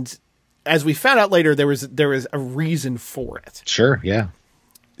 And as we found out later, there was a reason for it. Sure, yeah.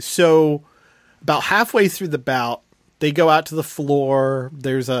 So about halfway through the bout, they go out to the floor.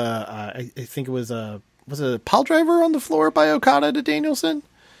 There's I think it was a pile driver on the floor by Okada to Danielson.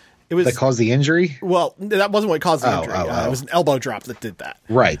 It was that caused the injury. Well, that wasn't what caused the injury. It was an elbow drop that did that.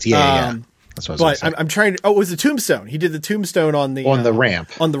 Right. Yeah. That's what I was saying. I'm trying to. Oh, it was a tombstone. He did the tombstone on the ramp.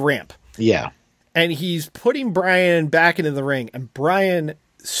 On the ramp. Yeah. And he's putting Bryan back into the ring, and Bryan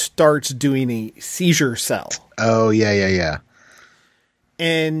starts doing a seizure cell. Oh, yeah.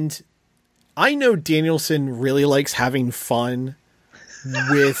 And I know Danielson really likes having fun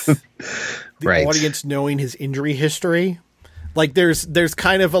with the audience knowing his injury history. Like, there's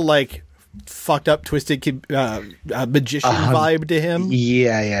kind of a, like, fucked up, twisted magician vibe to him.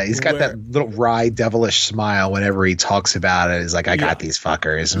 Yeah. He's got that little wry, devilish smile whenever he talks about it. He's like, I got these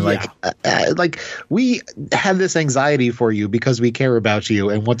fuckers. And like we have this anxiety for you because we care about you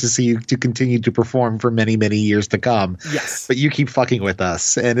and want to see you to continue to perform for many, many years to come. Yes. But you keep fucking with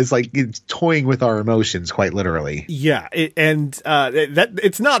us. And it's like, it's toying with our emotions, quite literally. Yeah.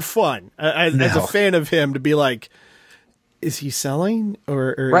 It's not fun as a fan of him to be like, is he selling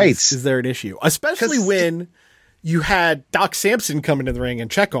or is there an issue? Especially when you had Doc Samson come into the ring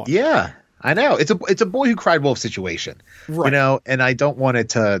and check on him. Yeah, I know. It's a boy who cried wolf situation, right. And I don't want it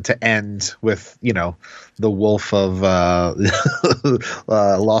to end with, the wolf of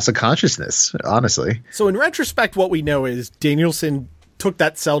loss of consciousness, honestly. So in retrospect, what we know is Danielson took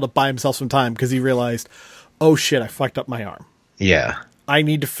that cell to buy himself some time because he realized, oh shit, I fucked up my arm. Yeah. I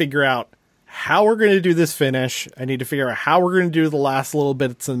need to figure out how we're going to do this finish. I need to figure out how we're going to do the last little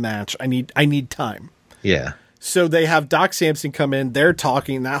bits of the match. I need time. Yeah. So they have Doc Samson come in. They're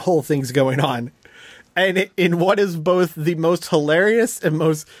talking. That whole thing's going on. And in what is both the most hilarious and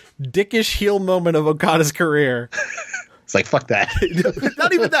most dickish heel moment of Okada's career. It's like, fuck that.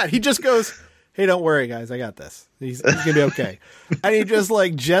 Not even that. He just goes, hey, don't worry, guys. I got this. He's going to be okay. And he just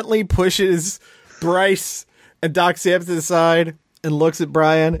like gently pushes Bryce and Doc Sampson aside and looks at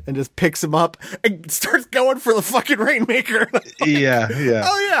Brian and just picks him up and starts going for the fucking Rainmaker. Like, yeah.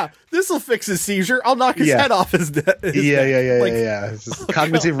 Oh, yeah. This will fix his seizure. I'll knock his head off his neck. Yeah. It's just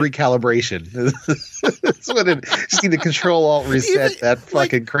cognitive recalibration. That's what it just need to control alt reset that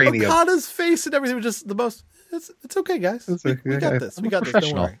fucking cranium. Okada's face and everything was just the most. It's okay, guys. We got this. We got this.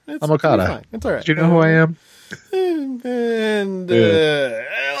 Don't worry. I'm Okada. It's all right. Do you know who I am? And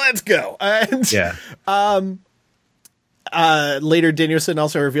let's go. Later, Danielson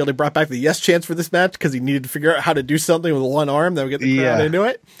also revealed he brought back the yes chance for this match because he needed to figure out how to do something with one arm that would get the crowd into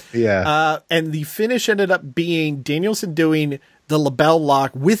it. Yeah. And the finish ended up being Danielson doing the label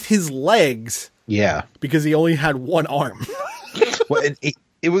lock with his legs. Yeah. Because he only had one arm. Well,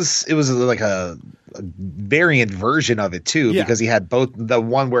 it was like a variant version of it too, because he had both the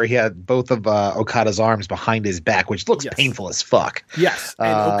one where he had both of Okada's arms behind his back, which looks painful as fuck. Yes. And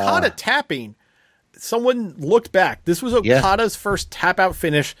Okada tapping. Someone looked back. This was Okada's first tap out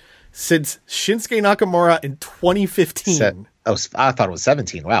finish since Shinsuke Nakamura in 2015. I thought it was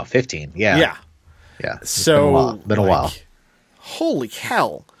 17. Wow, 15. Yeah. So been a while. Holy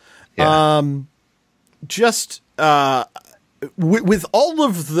hell. Yeah. With all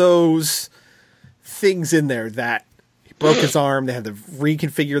of those things in there that he broke his arm, they had to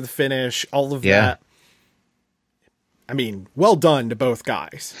reconfigure the finish, all of that. I mean, well done to both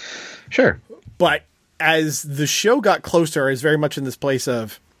guys. Sure. But as the show got closer, I was very much in this place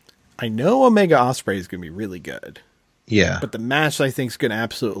of, I know Omega Ospreay is going to be really good. Yeah. But the match I think is going to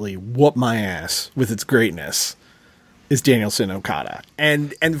absolutely whoop my ass with its greatness is Danielson Okada.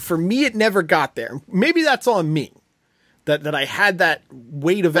 And for me, it never got there. Maybe that's on me. That I had that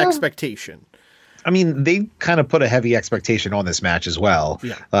weight of expectation. I mean, they kind of put a heavy expectation on this match as well,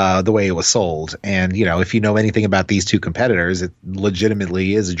 the way it was sold. And, if you know anything about these two competitors, it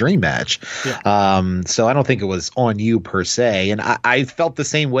legitimately is a dream match. Yeah. So I don't think it was on you per se. And I felt the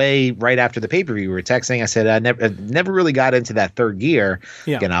same way right after the pay-per-view. We were texting. I said, I never really got into that third gear.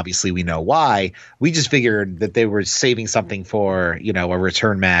 Yeah. Again, obviously we know why. We just figured that they were saving something for, a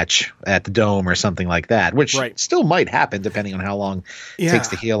return match at the Dome or something like that, which still might happen depending on how long it takes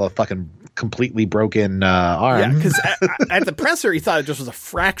to heal a fucking completely broken arm. Yeah, because at the presser he thought it just was a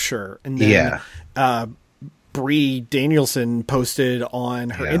fracture, and then Brie Danielson posted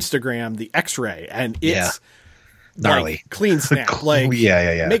on her Instagram the X-ray, and it's gnarly, like, clean snap, like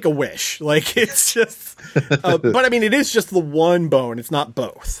make a wish, like it's just. But I mean, it is just the one bone; it's not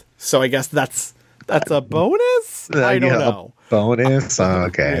both. So I guess that's a bonus. I don't know. Bonus.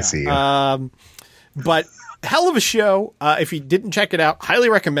 Okay, I see you. But. Hell of a show. If you didn't check it out, highly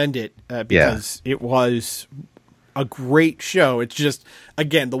recommend it because it was a great show. It's just,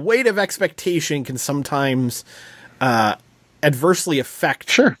 again, the weight of expectation can sometimes adversely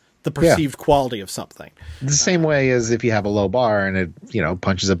affect the perceived quality of something. The same way as if you have a low bar and it,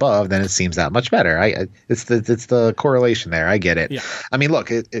 punches above, then it seems that much better. It's the correlation there. I get it. Yeah. I mean,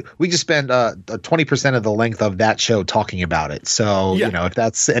 look, we just spent 20% of the length of that show talking about it. So, if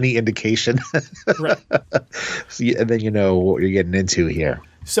that's any indication, then you know what you're getting into here.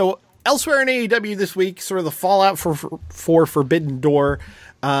 So elsewhere in AEW this week, sort of the fallout for Forbidden Door.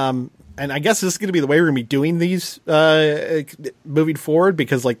 And I guess this is going to be the way we're going to be doing these moving forward,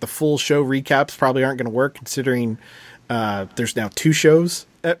 because like the full show recaps probably aren't going to work, considering there's now two shows,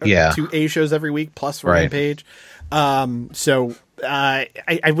 two A shows every week plus Rampage. So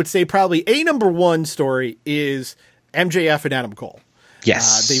I would say probably a number one story is MJF and Adam Cole.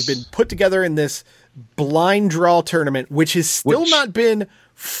 Yes, they've been put together in this blind draw tournament, which has still not been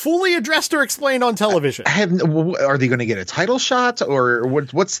fully addressed or explained on television. Are they going to get a title shot, or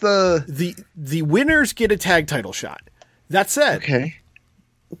what's the winners get a tag title shot? That said,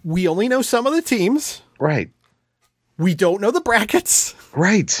 we only know some of the teams. Right. We don't know the brackets.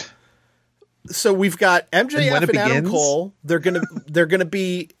 Right. So we've got MJF and Adam Cole. They're gonna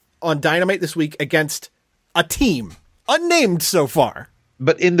be on Dynamite this week against a team unnamed so far,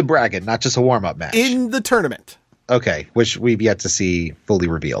 but in the bracket, not just a warm-up match. In the tournament. Okay, which we've yet to see fully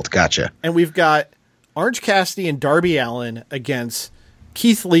revealed. Gotcha. And we've got Orange Cassidy and Darby Allin against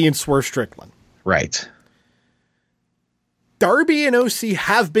Keith Lee and Swerve Strickland. Right. Darby and OC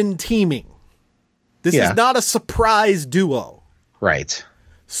have been teaming. This is not a surprise duo. Right.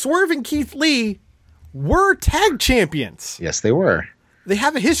 Swerve and Keith Lee were tag champions. Yes, they were. They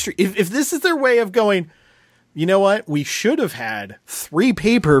have a history. If this is their way of going, you know what? We should have had 3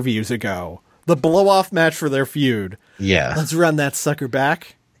 pay-per-views ago. the blow-off match for their feud. Yeah. Let's run that sucker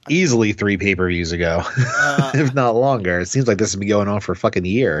back. Easily 3 pay-per-views ago, if not longer. It seems like this has been going on for a fucking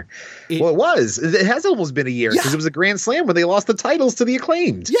year. Well, it was. It has almost been a year because it was a Grand Slam where they lost the titles to the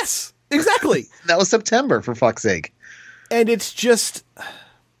Acclaimed. Yes, exactly. That was September, for fuck's sake. And it's just...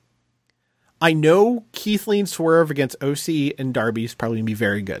 I know Keith Lee's swerve against OC and Darby is probably going to be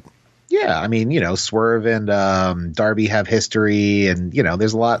very good. Yeah, I mean, Swerve and Darby have history, and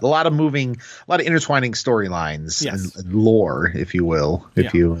there's a lot of intertwining storylines and lore, if you will,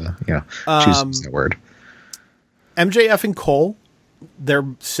 if you choose that word. MJF and Cole, their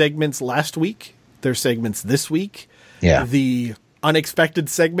segments last week, their segments this week. Yeah, the unexpected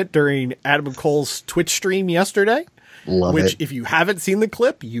segment during Adam and Cole's Twitch stream yesterday. Love which, it. If you haven't seen the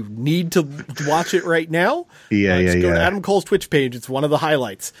clip, you need to watch it right now. Go to Adam Cole's Twitch page. It's one of the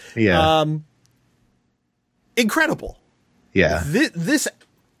highlights. Yeah. Incredible. Yeah. This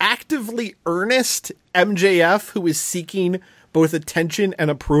actively earnest MJF who is seeking both attention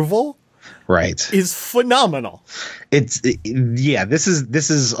and approval, right, is phenomenal. This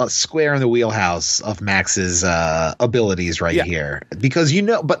is a square in the wheelhouse of Max's abilities here, because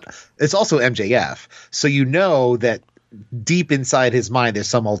but it's also MJF, so that deep inside his mind there's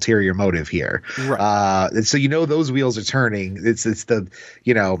some ulterior motive here, right? So those wheels are turning. It's the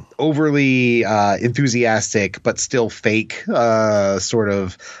overly enthusiastic but still fake sort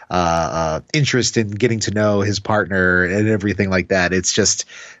of interest in getting to know his partner and everything like that. It's just,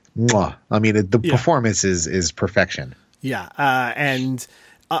 I mean, the performance is perfection. Yeah, and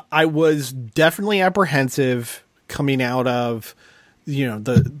I was definitely apprehensive coming out of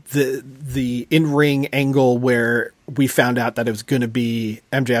the in-ring angle where we found out that it was going to be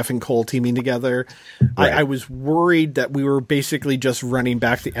MJF and Cole teaming together. Right. I was worried that we were basically just running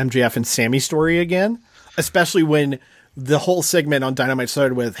back the MJF and Sammy story again, especially when the whole segment on Dynamite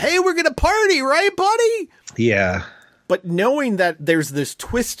started with, "Hey, we're going to party, right, buddy?" Yeah. But knowing that there's this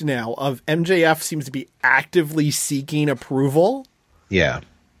twist now of MJF seems to be actively seeking approval. Yeah.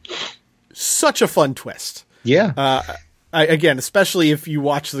 Such a fun twist. Yeah. Again, especially if you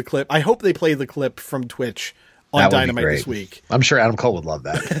watch the clip. I hope they play the clip from Twitch on Dynamite this week. I'm sure Adam Cole would love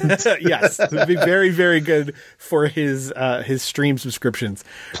that. Yes. It would be very, very good for his stream subscriptions.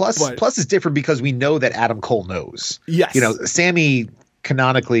 Plus it's different because we know that Adam Cole knows. Yes. Sammy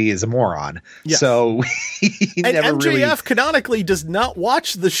canonically is a moron. Yes. So he and never MJF really canonically does not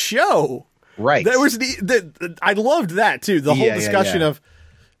watch the show. Right. That was I loved that too. The whole discussion of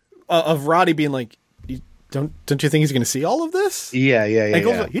Roddy being like, Don't you think he's going to see all of this? Yeah. And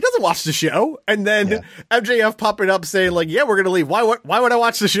Cole's like, he doesn't watch the show. And then MJF popping up saying like, "Yeah, we're going to leave. Why would I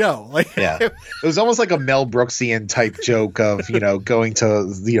watch the show?" Like, it was almost like a Mel Brooksian type joke of going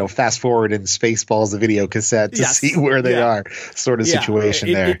to fast forward in Spaceballs the video cassette to see where they are, sort of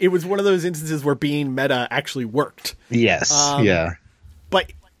situation there. It was one of those instances where being meta actually worked. Yes.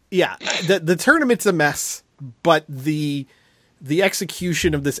 But the tournament's a mess. But the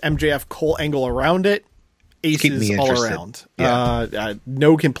execution of this MJF Cole angle around it. Aces all around.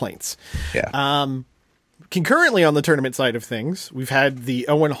 No complaints. Yeah. Concurrently on the tournament side of things, we've had the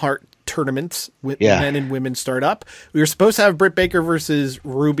Owen Hart tournaments with men and women start up. We were supposed to have Britt Baker versus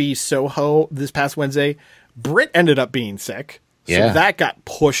Ruby Soho this past Wednesday. Britt ended up being sick. So that got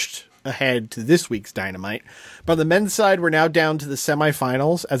pushed ahead to this week's Dynamite. But on the men's side, we're now down to the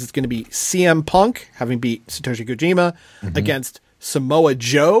semifinals as it's going to be CM Punk, having beat Satoshi Kojima, against Samoa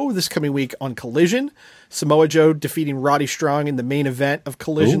Joe this coming week on Collision. Samoa Joe defeating Roddy Strong in the main event of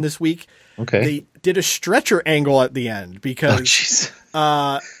Collision this week. Okay. They did a stretcher angle at the end because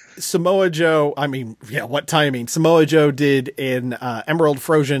Samoa Joe, what timing? Samoa Joe did an Emerald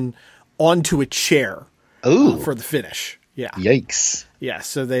Frozen onto a chair for the finish. Yeah. Yikes. Yeah,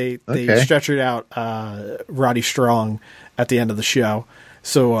 so they stretchered out Roddy Strong at the end of the show.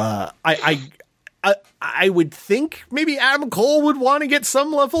 So I would think maybe Adam Cole would want to get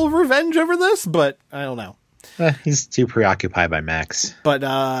some level of revenge over this, but I don't know. He's too preoccupied by Max.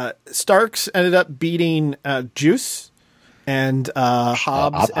 But Starks ended up beating Juice, and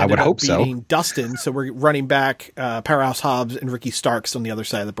Hobbs ended up beating Dustin. So we're running back Powerhouse Hobbs and Ricky Starks on the other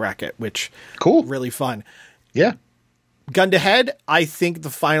side of the bracket, which really fun. Yeah. Gun to head, I think the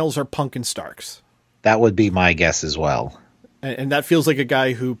finals are Punk and Starks. That would be my guess as well. And that feels like a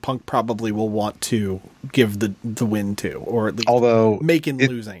guy who Punk probably will want to give the win to, or at least making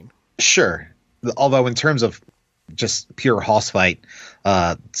losing. Sure. Although in terms of just pure hoss fight,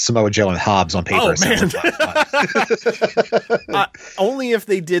 Samoa Joe and Hobbs on paper. Oh, man. Only if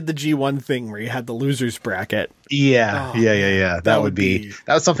they did the G1 thing where you had the losers bracket. Yeah. That would be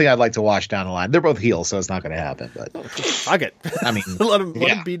that was something I'd like to watch down the line. They're both heels, so it's not going to happen. But fuck it. I mean, let them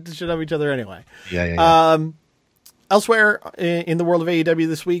beat the shit out of each other anyway. Yeah. Elsewhere in the world of AEW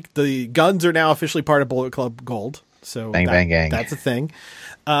this week, the Guns are now officially part of Bullet Club Gold. So bang, gang. That's a thing.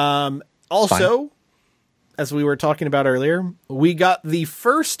 Also, as we were talking about earlier, we got the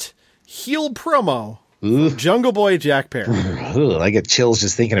first heel promo from Jungle Boy Jack Perry. I get chills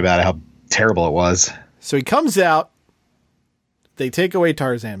just thinking about how terrible it was. So he comes out, they take away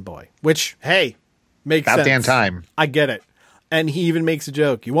Tarzan Boy, which, hey, makes sense. About damn time. I get it. And he even makes a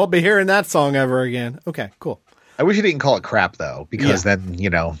joke. You won't be hearing that song ever again. Okay, cool. I wish you didn't call it crap, though, because then,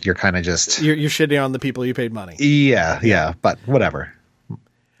 you're kind of just... You're shitting on the people you paid money. Yeah, but whatever.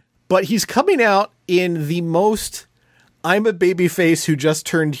 But he's coming out in the most I'm a babyface who just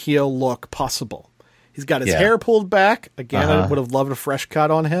turned heel look possible. He's got his hair pulled back. Again, I would have loved a fresh cut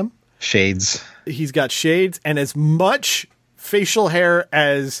on him. Shades. He's got shades and as much facial hair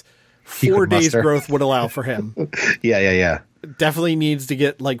as 4 days growth would allow for him. Yeah. Definitely needs to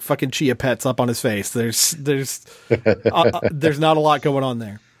get like fucking chia pets up on his face. There's not a lot going on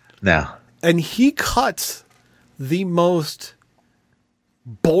there. No. And he cuts the most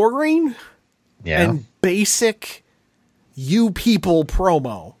boring and basic you people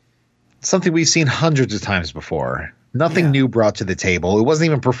promo. Something we've seen hundreds of times before. Nothing new brought to the table. It wasn't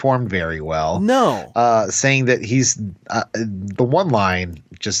even performed very well. No. Saying that he's the one line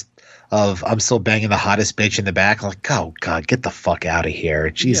just of I'm still banging the hottest bitch in the back. I'm like, oh God, get the fuck out of here.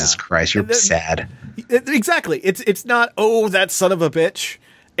 Jesus Christ, you're sad. Exactly. It's not, oh, that son of a bitch.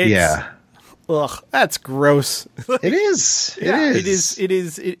 It's, ugh, that's gross. It is. It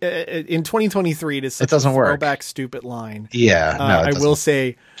is. In 2023, it is such it doesn't a work. throwback stupid line. Yeah. No, I will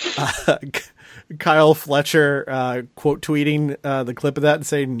say, Kyle Fletcher quote tweeting the clip of that and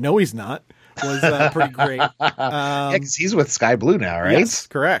saying, no, he's not, was pretty great. Because he's with Sky Blue now, right? Yes,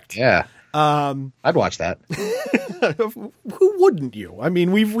 correct. Yeah. I'd watch that. Who wouldn't you? I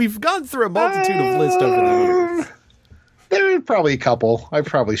mean, we've gone through a multitude of lists over the years. There are probably a couple. I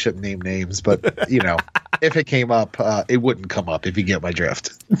probably shouldn't name names, but if it came up, it wouldn't come up if you get my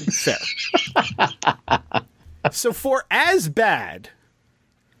drift. Fair. So for as bad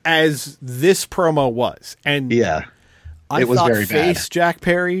as this promo was, and I thought very face bad. Jack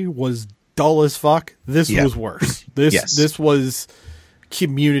Perry was dull as fuck. This was worse. This was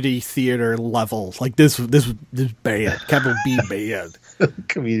community theater level. Like this bad. Capital B bad.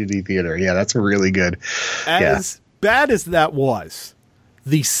 Community theater. Yeah, that's really good. As bad as that was,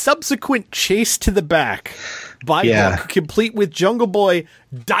 the subsequent chase to the back by Hook, complete with Jungle Boy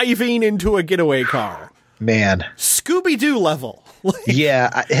diving into a getaway car. Man. Scooby-Doo level.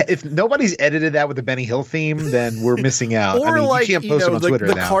 If nobody's edited that with the Benny Hill theme, then we're missing out. Or you can't post it on Twitter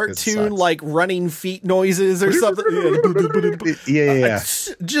the now, cartoon like running feet noises or something.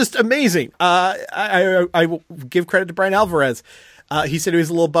 Just amazing. I will give credit to Brian Alvarez. He said he was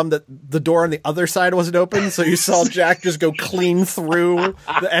a little bummed that the door on the other side wasn't open, so you saw Jack just go clean through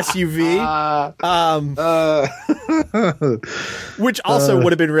the SUV. Which also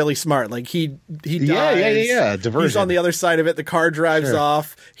would have been really smart. Like he dies. Diversion. He's on the other side of it. The car drives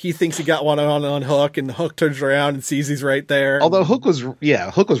off. He thinks he got one on Hook, and Hook turns around and sees he's right there. Although Hook was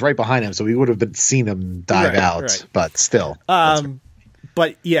right behind him, so we would have seen him dive out. Right. But still, that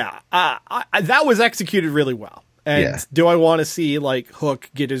was executed really well. And do I want to see like Hook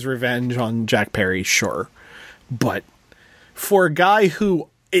get his revenge on Jack Perry? Sure. But for a guy who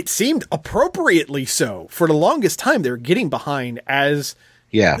it seemed appropriately so for the longest time, they were getting behind as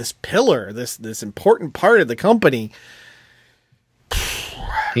this pillar, this important part of the company.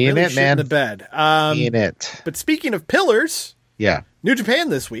 He in it, man. In the bed. He in it. But speaking of pillars, New Japan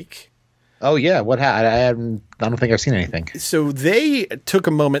this week. Oh yeah, what happened? I don't think I've seen anything. So they took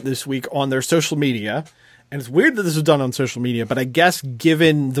a moment this week on their social media. And it's weird that this was done on social media, but I guess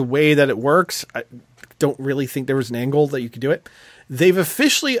given the way that it works, I don't really think there was an angle that you could do it. They've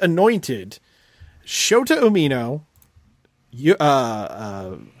officially anointed Shota Umino,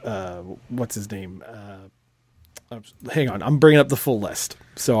 what's his name? Hang on, I'm bringing up the full list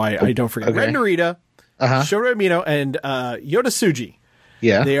so I don't forget. Ren Narita, Shota Umino, and Yota Tsuji.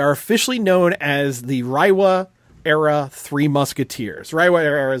 Yeah. They are officially known as the Reiwa Era Three Musketeers. Reiwa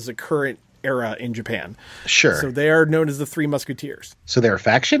Era is the current era in Japan. Sure. So they are known as the Three Musketeers. So they're a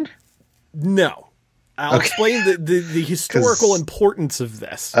faction? No. I'll explain the historical importance of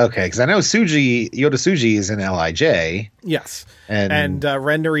this. Okay, because I know Yota Tsuji is in LIJ. Yes. And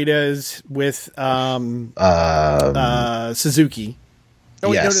Ren Narita is with Suzuki.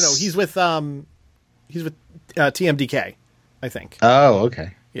 Oh, yes. No. He's with TMDK, I think. Oh,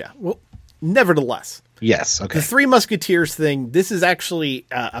 okay. Yeah. Well, nevertheless. Yes. Okay. The Three Musketeers thing. This is actually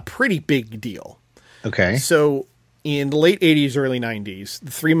a pretty big deal. Okay. So in the late 80s, early 90s,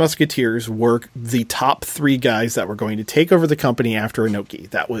 the Three Musketeers were the top three guys that were going to take over the company after Inoki.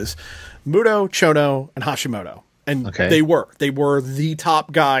 That was Muto, Chono, and Hashimoto. And they were the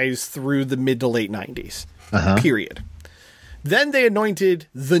top guys through the mid to late 90s. Period. Then they anointed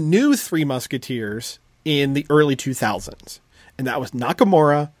the new Three Musketeers in the early 2000s. And that was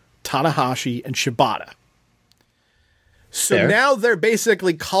Nakamura, Tanahashi, and Shibata. So now they're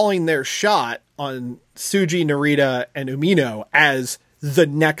basically calling their shot on Tsuji, Narita, and Umino as the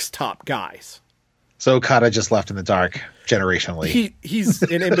next top guys. So Okada just left in the dark generationally. He's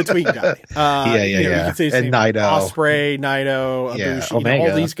an in-between guy. You could say and Naito. Ospreay, Naito, Ibushi,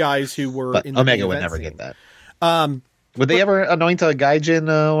 all these guys who were but in the Omega would never get that. Would they ever anoint a Gaijin,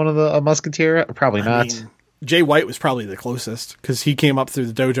 one of a Musketeer? Probably not. I mean, Jay White was probably the closest because he came up through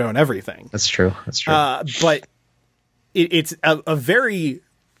the dojo and everything. That's true. But it's a very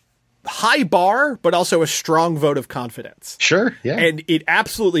high bar, but also a strong vote of confidence. Sure, yeah. And it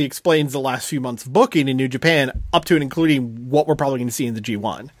absolutely explains the last few months of booking in New Japan, up to and including what we're probably going to see in the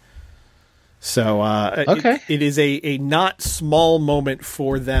G1. So it is a not small moment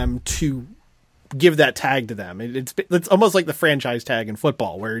for them to give that tag to them. It's almost like the franchise tag in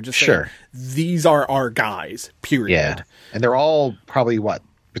football, where you're just saying, these are our guys, period. Yeah. And they're all probably,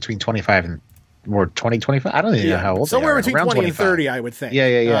 between 25 and more 20, 25? I don't even know how old somewhere they are. Between Around 20 25. and 30, I would think.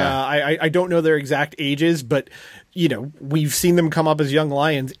 Yeah. I don't know their exact ages, but, we've seen them come up as young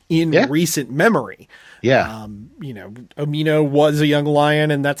lions in recent memory. Yeah. Umino was a young lion,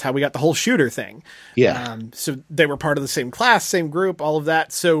 and that's how we got the whole shooter thing. Yeah. So they were part of the same class, same group, all of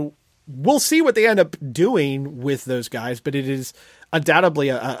that. So we'll see what they end up doing with those guys, but it is undoubtedly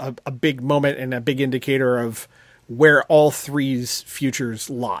a big moment and a big indicator of where all three's futures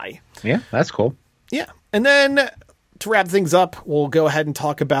lie. Yeah, that's cool. Yeah. And then to wrap things up, we'll go ahead and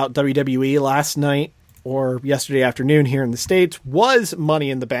talk about WWE. Last night, or yesterday afternoon here in the States, was Money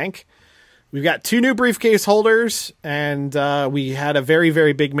in the Bank. We've got two new briefcase holders, and we had a very,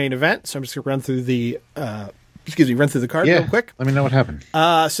 very big main event. So I'm just going to run through the card real quick. Let me know what happened.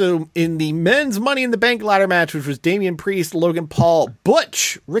 So in the men's Money in the Bank ladder match, which was Damian Priest, Logan Paul,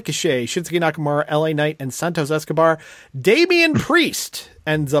 Butch, Ricochet, Shinsuke Nakamura, LA Knight, and Santos Escobar, Damian Priest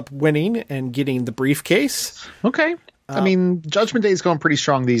ends up winning and getting the briefcase. Okay. I mean, Judgment Day is going pretty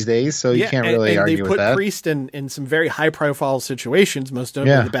strong these days, so you can't really argue with that. And they put Priest in some very high-profile situations, most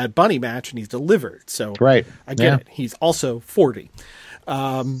notably the Bad Bunny match, and he's delivered. So I get it. He's also 40.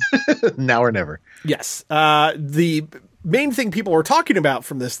 Now or never. Yes. The main thing people were talking about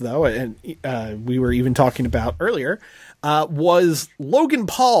from this, though, and we were even talking about earlier, was Logan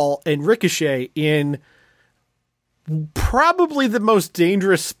Paul and Ricochet in probably the most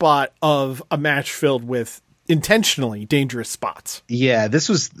dangerous spot of a match filled with intentionally dangerous spots. Yeah, this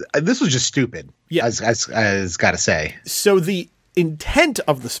was just stupid. Yeah, as gotta say. So the intent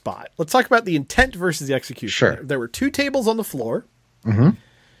of the spot. Let's talk about the intent versus the execution. Sure. There were two tables on the floor. Mm-hmm.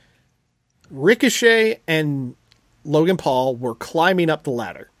 Ricochet and Logan Paul were climbing up the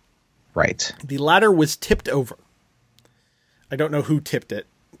ladder. Right. The ladder was tipped over. I don't know who tipped it,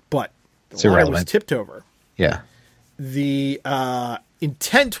 but the ladder was tipped over. Yeah. The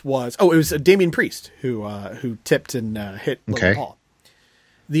intent was it was Damian Priest who tipped and hit Logan Paul.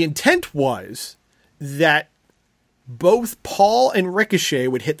 The intent was that both Paul and Ricochet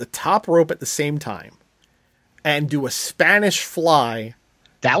would hit the top rope at the same time and do a Spanish fly.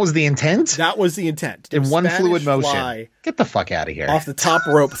 That was the intent? That was the intent. In one fluid motion. Get the fuck out of here. Off the top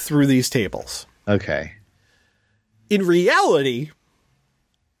rope through these tables. Okay. In reality,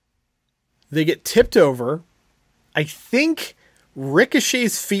 they get tipped over. I think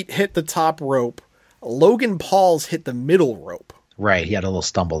Ricochet's feet hit the top rope. Logan Paul's hit the middle rope. Right. He had a little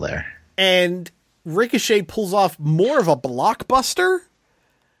stumble there. And Ricochet pulls off more of a blockbuster.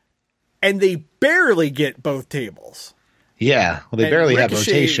 And they barely get both tables. Yeah. Well, they barely had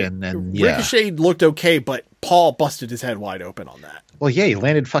rotation. And Ricochet looked okay, but Paul busted his head wide open on that. Well, yeah, he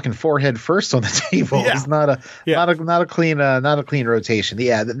landed fucking forehead first on the table. Yeah. It's not a clean rotation.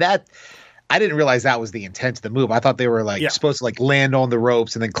 Yeah, that I didn't realize that was the intent of the move. I thought they were supposed to land on the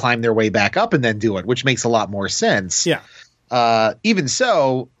ropes and then climb their way back up and then do it, which makes a lot more sense. Yeah. Even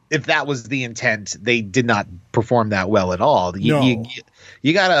so, if that was the intent, they did not perform that well at all.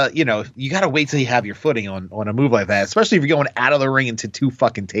 You gotta wait till you have your footing on a move like that, especially if you're going out of the ring into two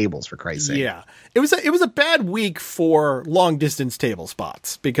fucking tables, for Christ's sake. Yeah. It was a bad week for long distance table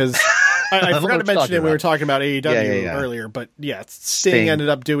spots because I forgot to mention it. We were talking about AEW earlier, but Sting ended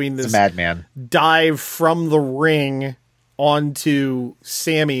up doing this madman dive from the ring onto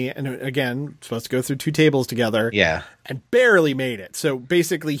Sammy, and again, supposed to go through 2 tables together. Yeah. And barely made it. So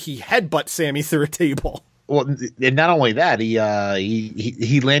basically, he headbutt Sammy through a table. Well, and not only that,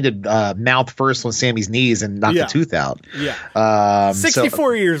 he landed mouth first on Sammy's knees and knocked the tooth out. Yeah.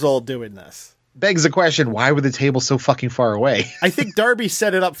 64 years old doing this. Begs the question, why were the tables so fucking far away? I think Darby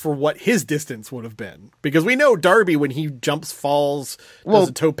set it up for what his distance would have been. Because we know Darby, when he jumps, falls, does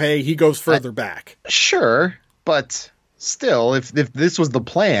a tope, he goes further back. Sure, but still, if this was the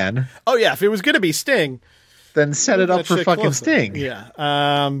plan... Oh, yeah, if it was going to be Sting... Then set it up for fucking Sting. Yeah.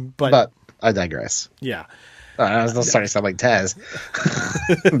 But I digress. Yeah. I was starting to sound like Taz.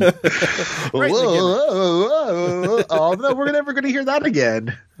 Oh, no, we're never going to hear that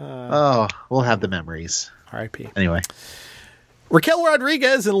again. We'll have the memories. R.I.P. Anyway. Raquel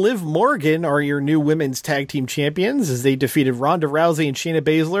Rodriguez and Liv Morgan are your new women's tag team champions as they defeated Ronda Rousey and Shayna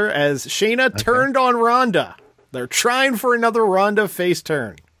Baszler as Shayna turned on Ronda. They're trying for another Ronda face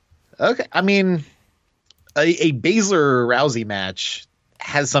turn. Okay. I mean, a Baszler-Rousey match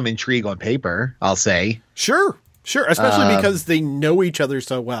has some intrigue on paper, I'll say. Sure. Especially because they know each other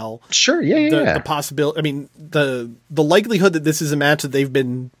so well. Sure. Yeah. The possibility, I mean, the likelihood that this is a match that they've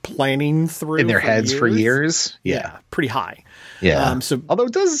been planning through in their heads for years. Yeah. Pretty high. Yeah. Although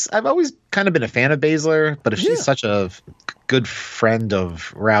I've always kind of been a fan of Baszler, but if she's such a good friend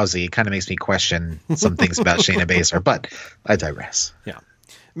of Rousey, it kind of makes me question some things about Shayna Baszler, but I digress. Yeah.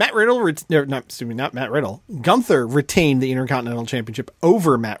 Matt Riddle, not Matt Riddle. Gunther retained the Intercontinental Championship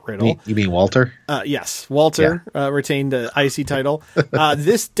over Matt Riddle. You mean Walter? Yes, Walter retained the IC title.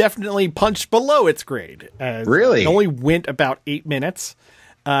 This definitely punched below its grade. Really? It only went about 8 minutes.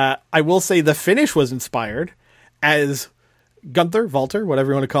 I will say the finish was inspired as Gunther, Walter,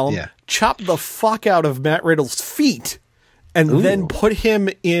 whatever you want to call him, chopped the fuck out of Matt Riddle's feet and then put him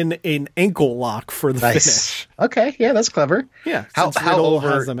in an ankle lock for the finish. Okay, yeah, that's clever. Yeah, how over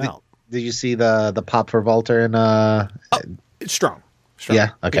has them out. Did you see the pop for Walter and it's strong. Yeah,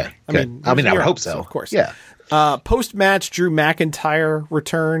 okay. Yeah. I mean, I would hope so. Of course. Yeah. Post-match, Drew McIntyre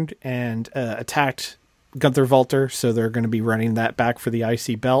returned and attacked Gunther Walter, so they're going to be running that back for the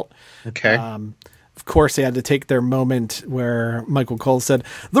IC belt. Okay. Of course, they had to take their moment where Michael Cole said,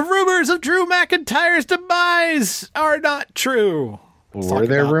 "The rumors of Drew McIntyre's demise are not true." Were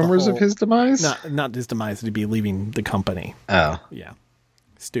there rumors of his demise? Not his demise. He'd be leaving the company. Oh. Yeah.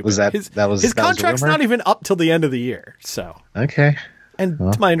 Stupid. Was that his contract's not even up till the end of the year. So. Okay. And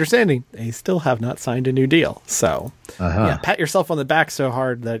to my understanding, they still have not signed a new deal. So, pat yourself on the back so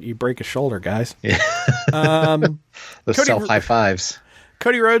hard that you break a shoulder, guys. Yeah. Those self-high fives.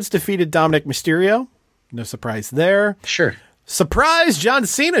 Cody Rhodes defeated Dominic Mysterio. No surprise there. Sure. Surprise, John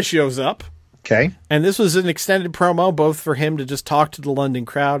Cena shows up. Okay. And this was an extended promo, both for him to just talk to the London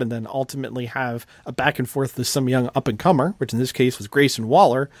crowd and then ultimately have a back and forth with some young up-and-comer, which in this case was Grayson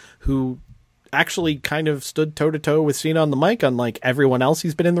Waller, who actually kind of stood toe-to-toe with Cena on the mic, unlike everyone else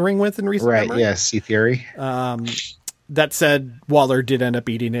he's been in the ring with in recent memory. Right, yeah, C-Theory. That said, Waller did end up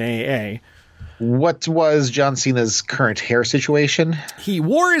eating an AA. What was John Cena's current hair situation? He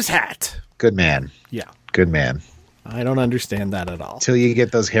wore his hat. Good man. Yeah. Good man. I don't understand that at all. Till you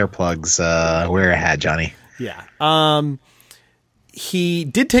get those hair plugs, wear a hat, Johnny. Yeah. He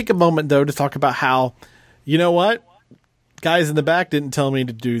did take a moment, though, to talk about how, you know what? Guys in the back didn't tell me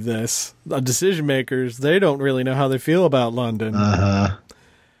to do this. The decision makers, they don't really know how they feel about London. How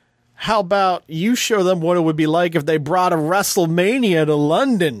about you show them what it would be like if they brought a WrestleMania to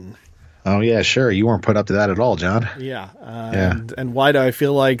London? Oh, yeah, sure. You weren't put up to that at all, John. Yeah. And why do I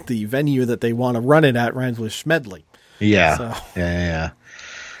feel like the venue that they want to run it at rhymes with Schmedley? Yeah. So. Yeah.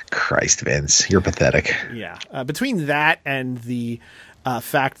 Christ, Vince, you're pathetic. Yeah. Between that and the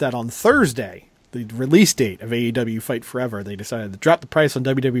fact that on Thursday, the release date of AEW Fight Forever, they decided to drop the price on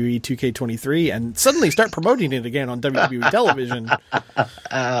WWE 2K23 and suddenly start promoting it again on WWE television.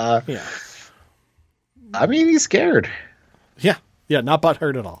 Yeah. I mean, he's scared. Yeah. Yeah, not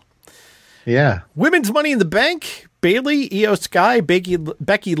butthurt at all. Yeah. Women's Money in the Bank, Bayley, Io Sky, Becky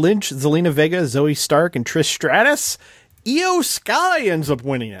Lynch, Zelina Vega, Zoe Stark, and Trish Stratus. Io Sky ends up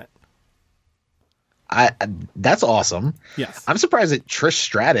winning it. That's awesome. Yes. I'm surprised that Trish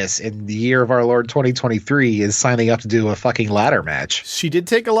Stratus in the year of our Lord 2023 is signing up to do a fucking ladder match. She did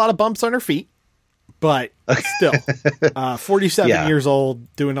take a lot of bumps on her feet, but still, 47 years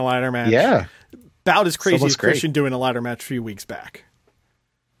old doing a ladder match. Yeah. About as crazy as Christian doing a ladder match a few weeks back.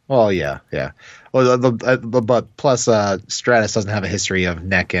 Well, yeah. Well, but plus, Stratus doesn't have a history of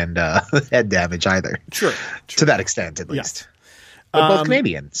neck and head damage either. True. To that extent, at least. They're both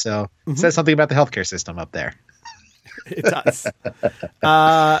Canadian, so it says something about the healthcare system up there. It does.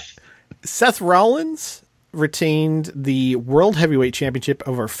 Seth Rollins retained the World Heavyweight Championship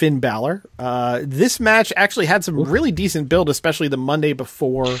over Finn Balor. This match actually had some really decent build, especially the Monday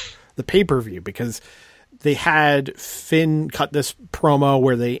before the pay-per-view, because they had Finn cut this promo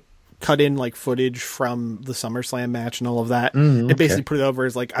where they cut in like footage from the SummerSlam match and all of that. It basically put it over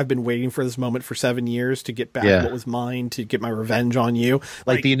as like, I've been waiting for this moment for 7 years to get back what was mine, to get my revenge on you.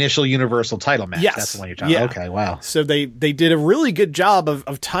 Like the initial Universal title match. Yes. That's the one you're talking about. Okay, wow. So they did a really good job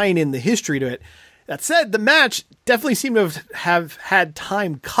of tying in the history to it. That said, the match definitely seemed to have had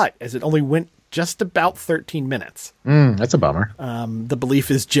time cut, as it only went just about 13 minutes. That's a bummer. The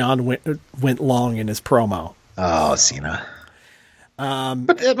belief is John went long in his promo. Oh, Cena.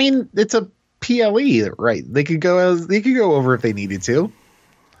 But I mean, it's a PLE, right? They could go over if they needed to.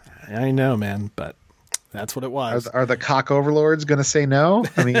 I know, man, but that's what it was. Are the cock overlords going to say no?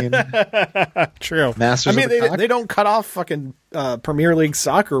 I mean, true. Masters. I mean, they don't cut off fucking Premier League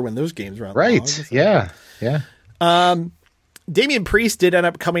soccer when those games run. Right? Long, Yeah. Damian Priest did end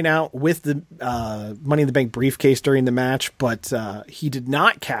up coming out with the Money in the Bank briefcase during the match, but he did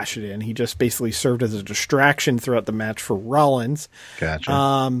not cash it in. He just basically served as a distraction throughout the match for Rollins.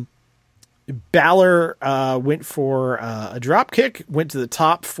 Gotcha. Balor went for a drop kick, went to the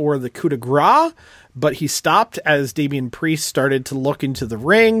top for the coup de grace, but he stopped as Damian Priest started to look into the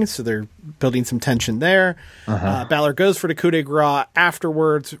ring, so they're building some tension there. Balor goes for the coup de grace.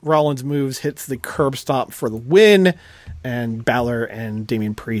 Afterwards, Rollins moves, hits the curb stomp for the win, and Balor and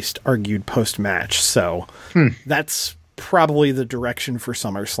Damian Priest argued post-match. So that's probably the direction for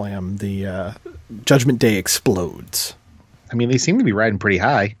SummerSlam. The Judgment Day explodes. I mean, they seem to be riding pretty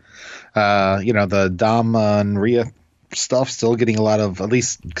high. The Dom and Rhea stuff still getting a lot of, at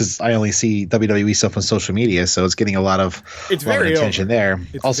least because I only see WWE stuff on social media, so it's getting a lot of attention there.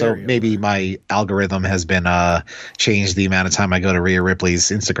 Also, maybe my algorithm has been changed the amount of time I go to Rhea Ripley's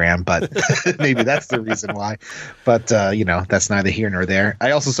Instagram, but maybe that's the reason why. But that's neither here nor there.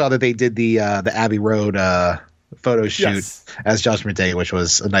 I also saw that they did the Abbey Road photo shoot as Judgment Day, which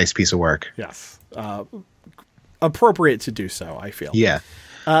was a nice piece of work. Yes, appropriate to do so, I feel. Yeah.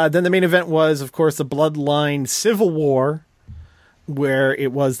 Then the main event was, of course, the Bloodline Civil War, where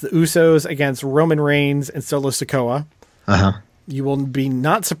it was the Usos against Roman Reigns and Solo Sikoa. You will be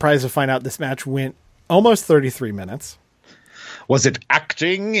not surprised to find out this match went almost 33 minutes. Was it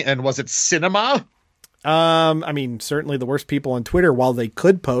acting and was it cinema? I mean, certainly the worst people on Twitter, while they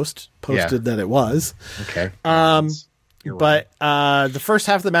could posted that it was. Okay. But the first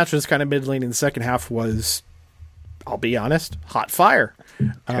half of the match was kind of middling, and the second half was, I'll be honest, hot fire.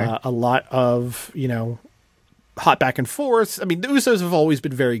 Okay. A lot of, hot back and forth. I mean, the Usos have always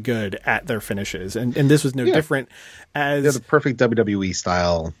been very good at their finishes, and this was no different. As they're the perfect WWE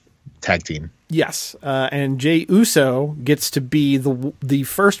style tag team. Yes, and Jey Uso gets to be the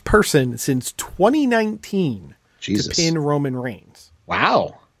first person since 2019 to pin Roman Reigns.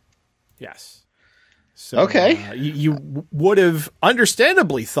 Wow. Yes. So, okay. You would have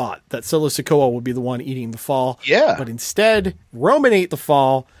understandably thought that Solo Sikoa would be the one eating the fall. Yeah. But instead, Roman ate the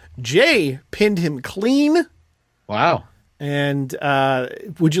fall. Jey pinned him clean. Wow. And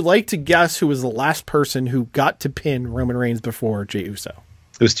would you like to guess who was the last person who got to pin Roman Reigns before Jey Uso?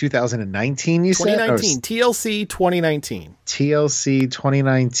 It was 2019, you said? 2019. TLC 2019. TLC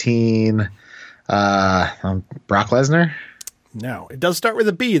 2019. Brock Lesnar? No. It does start with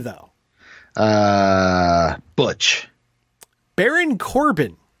a B, though. Butch. Baron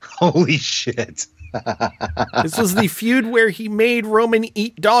Corbin. Holy shit. This was the feud where he made Roman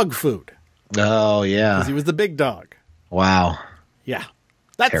eat dog food. Oh, yeah. Because he was the big dog. Wow. Yeah.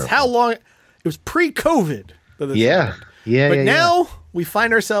 That's how long it was pre-COVID. Yeah. Yeah. But now we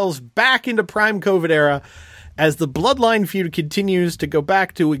find ourselves back into prime COVID era as the Bloodline feud continues to go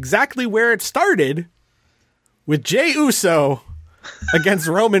back to exactly where it started, with Jey Uso against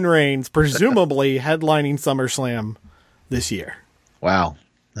Roman Reigns, presumably headlining SummerSlam this year. Wow.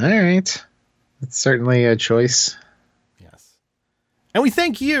 All right. That's certainly a choice. Yes. And we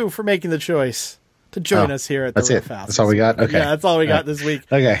thank you for making the choice to join us here at the Rough House. That's all we got? Okay. Yeah, that's all we got this week.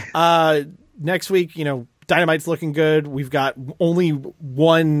 Okay. Next week, Dynamite's looking good. We've got only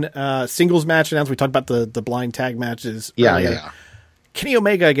one singles match announced. We talked about the blind tag matches earlier. Yeah. Kenny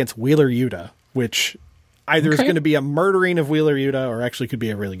Omega against Wheeler Yuta, which either is going to be a murdering of Wheeler Yuta or actually could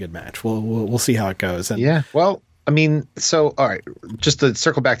be a really good match. We'll see how it goes. And well, I mean, so, all right, just to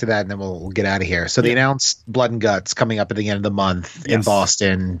circle back to that and then we'll get out of here. So they announced Blood and Guts coming up at the end of the month in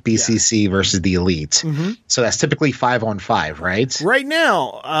Boston, BCC versus the Elite. Mm-hmm. So that's typically 5-on-5, right? Right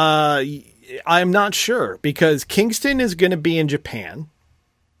now, I'm not sure because Kingston is going to be in Japan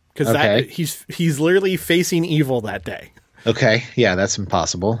because he's literally facing Evil that day. Okay, yeah, that's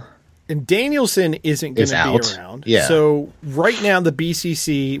impossible. And Danielson isn't going to be around. Yeah. So right now the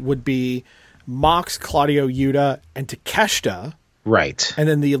BCC would be Mox, Claudio Yuta, and Takeshita. Right. And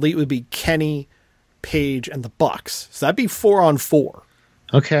then the Elite would be Kenny, Page, and the Bucks. So that'd be 4-on-4.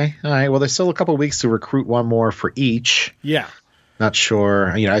 Okay. All right. Well, there's still a couple weeks to recruit one more for each. Yeah. Not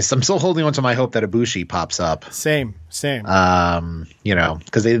sure. You know, I'm still holding on to my hope that Ibushi pops up. Same. You know,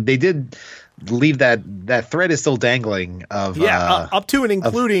 because they did leave that thread is still dangling of up to and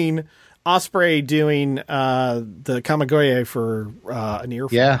including Ospreay doing the Kamigoye for an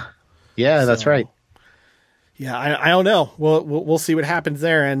earful. Yeah, that's right. Yeah, I don't know. We'll see what happens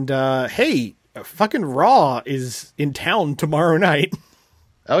there. And hey, fucking Raw is in town tomorrow night.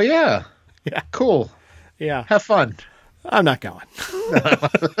 Oh yeah, yeah, cool. Yeah, have fun. I'm not going.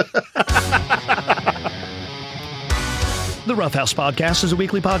 The Rough House Podcast is a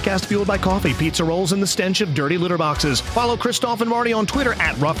weekly podcast fueled by coffee, pizza rolls, and the stench of dirty litter boxes. Follow Christoph and Marty on Twitter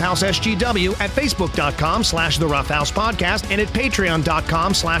at RoughHouseSGW, at Facebook.com/The Rough House Podcast, and at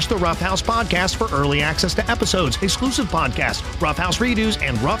Patreon.com/The Rough House Podcast for early access to episodes, exclusive podcasts, Rough House redos,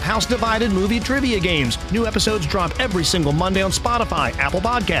 and Rough House Divided movie trivia games. New episodes drop every single Monday on Spotify, Apple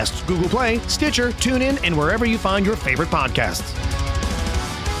Podcasts, Google Play, Stitcher, TuneIn, and wherever you find your favorite podcasts.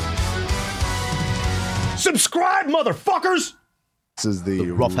 Subscribe, motherfuckers! This is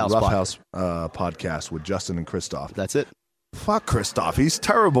the Rough House podcast with Justin and Christoph. That's it. Fuck Christoph. He's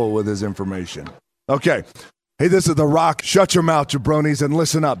terrible with his information. Okay. Hey, this is The Rock. Shut your mouth, jabronis, and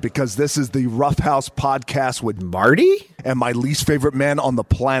listen up, because this is the Rough House podcast with Marty and my least favorite man on the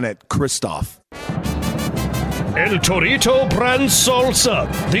planet, Christoph. El Torito brand salsa,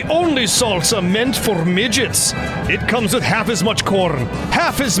 the only salsa meant for midgets. It comes with half as much corn,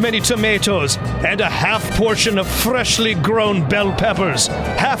 half as many tomatoes, and a half portion of freshly grown bell peppers,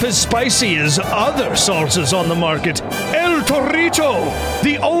 half as spicy as other salsas on the market. El Torito,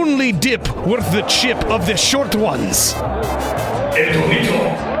 the only dip worth the chip of the short ones. El Torito.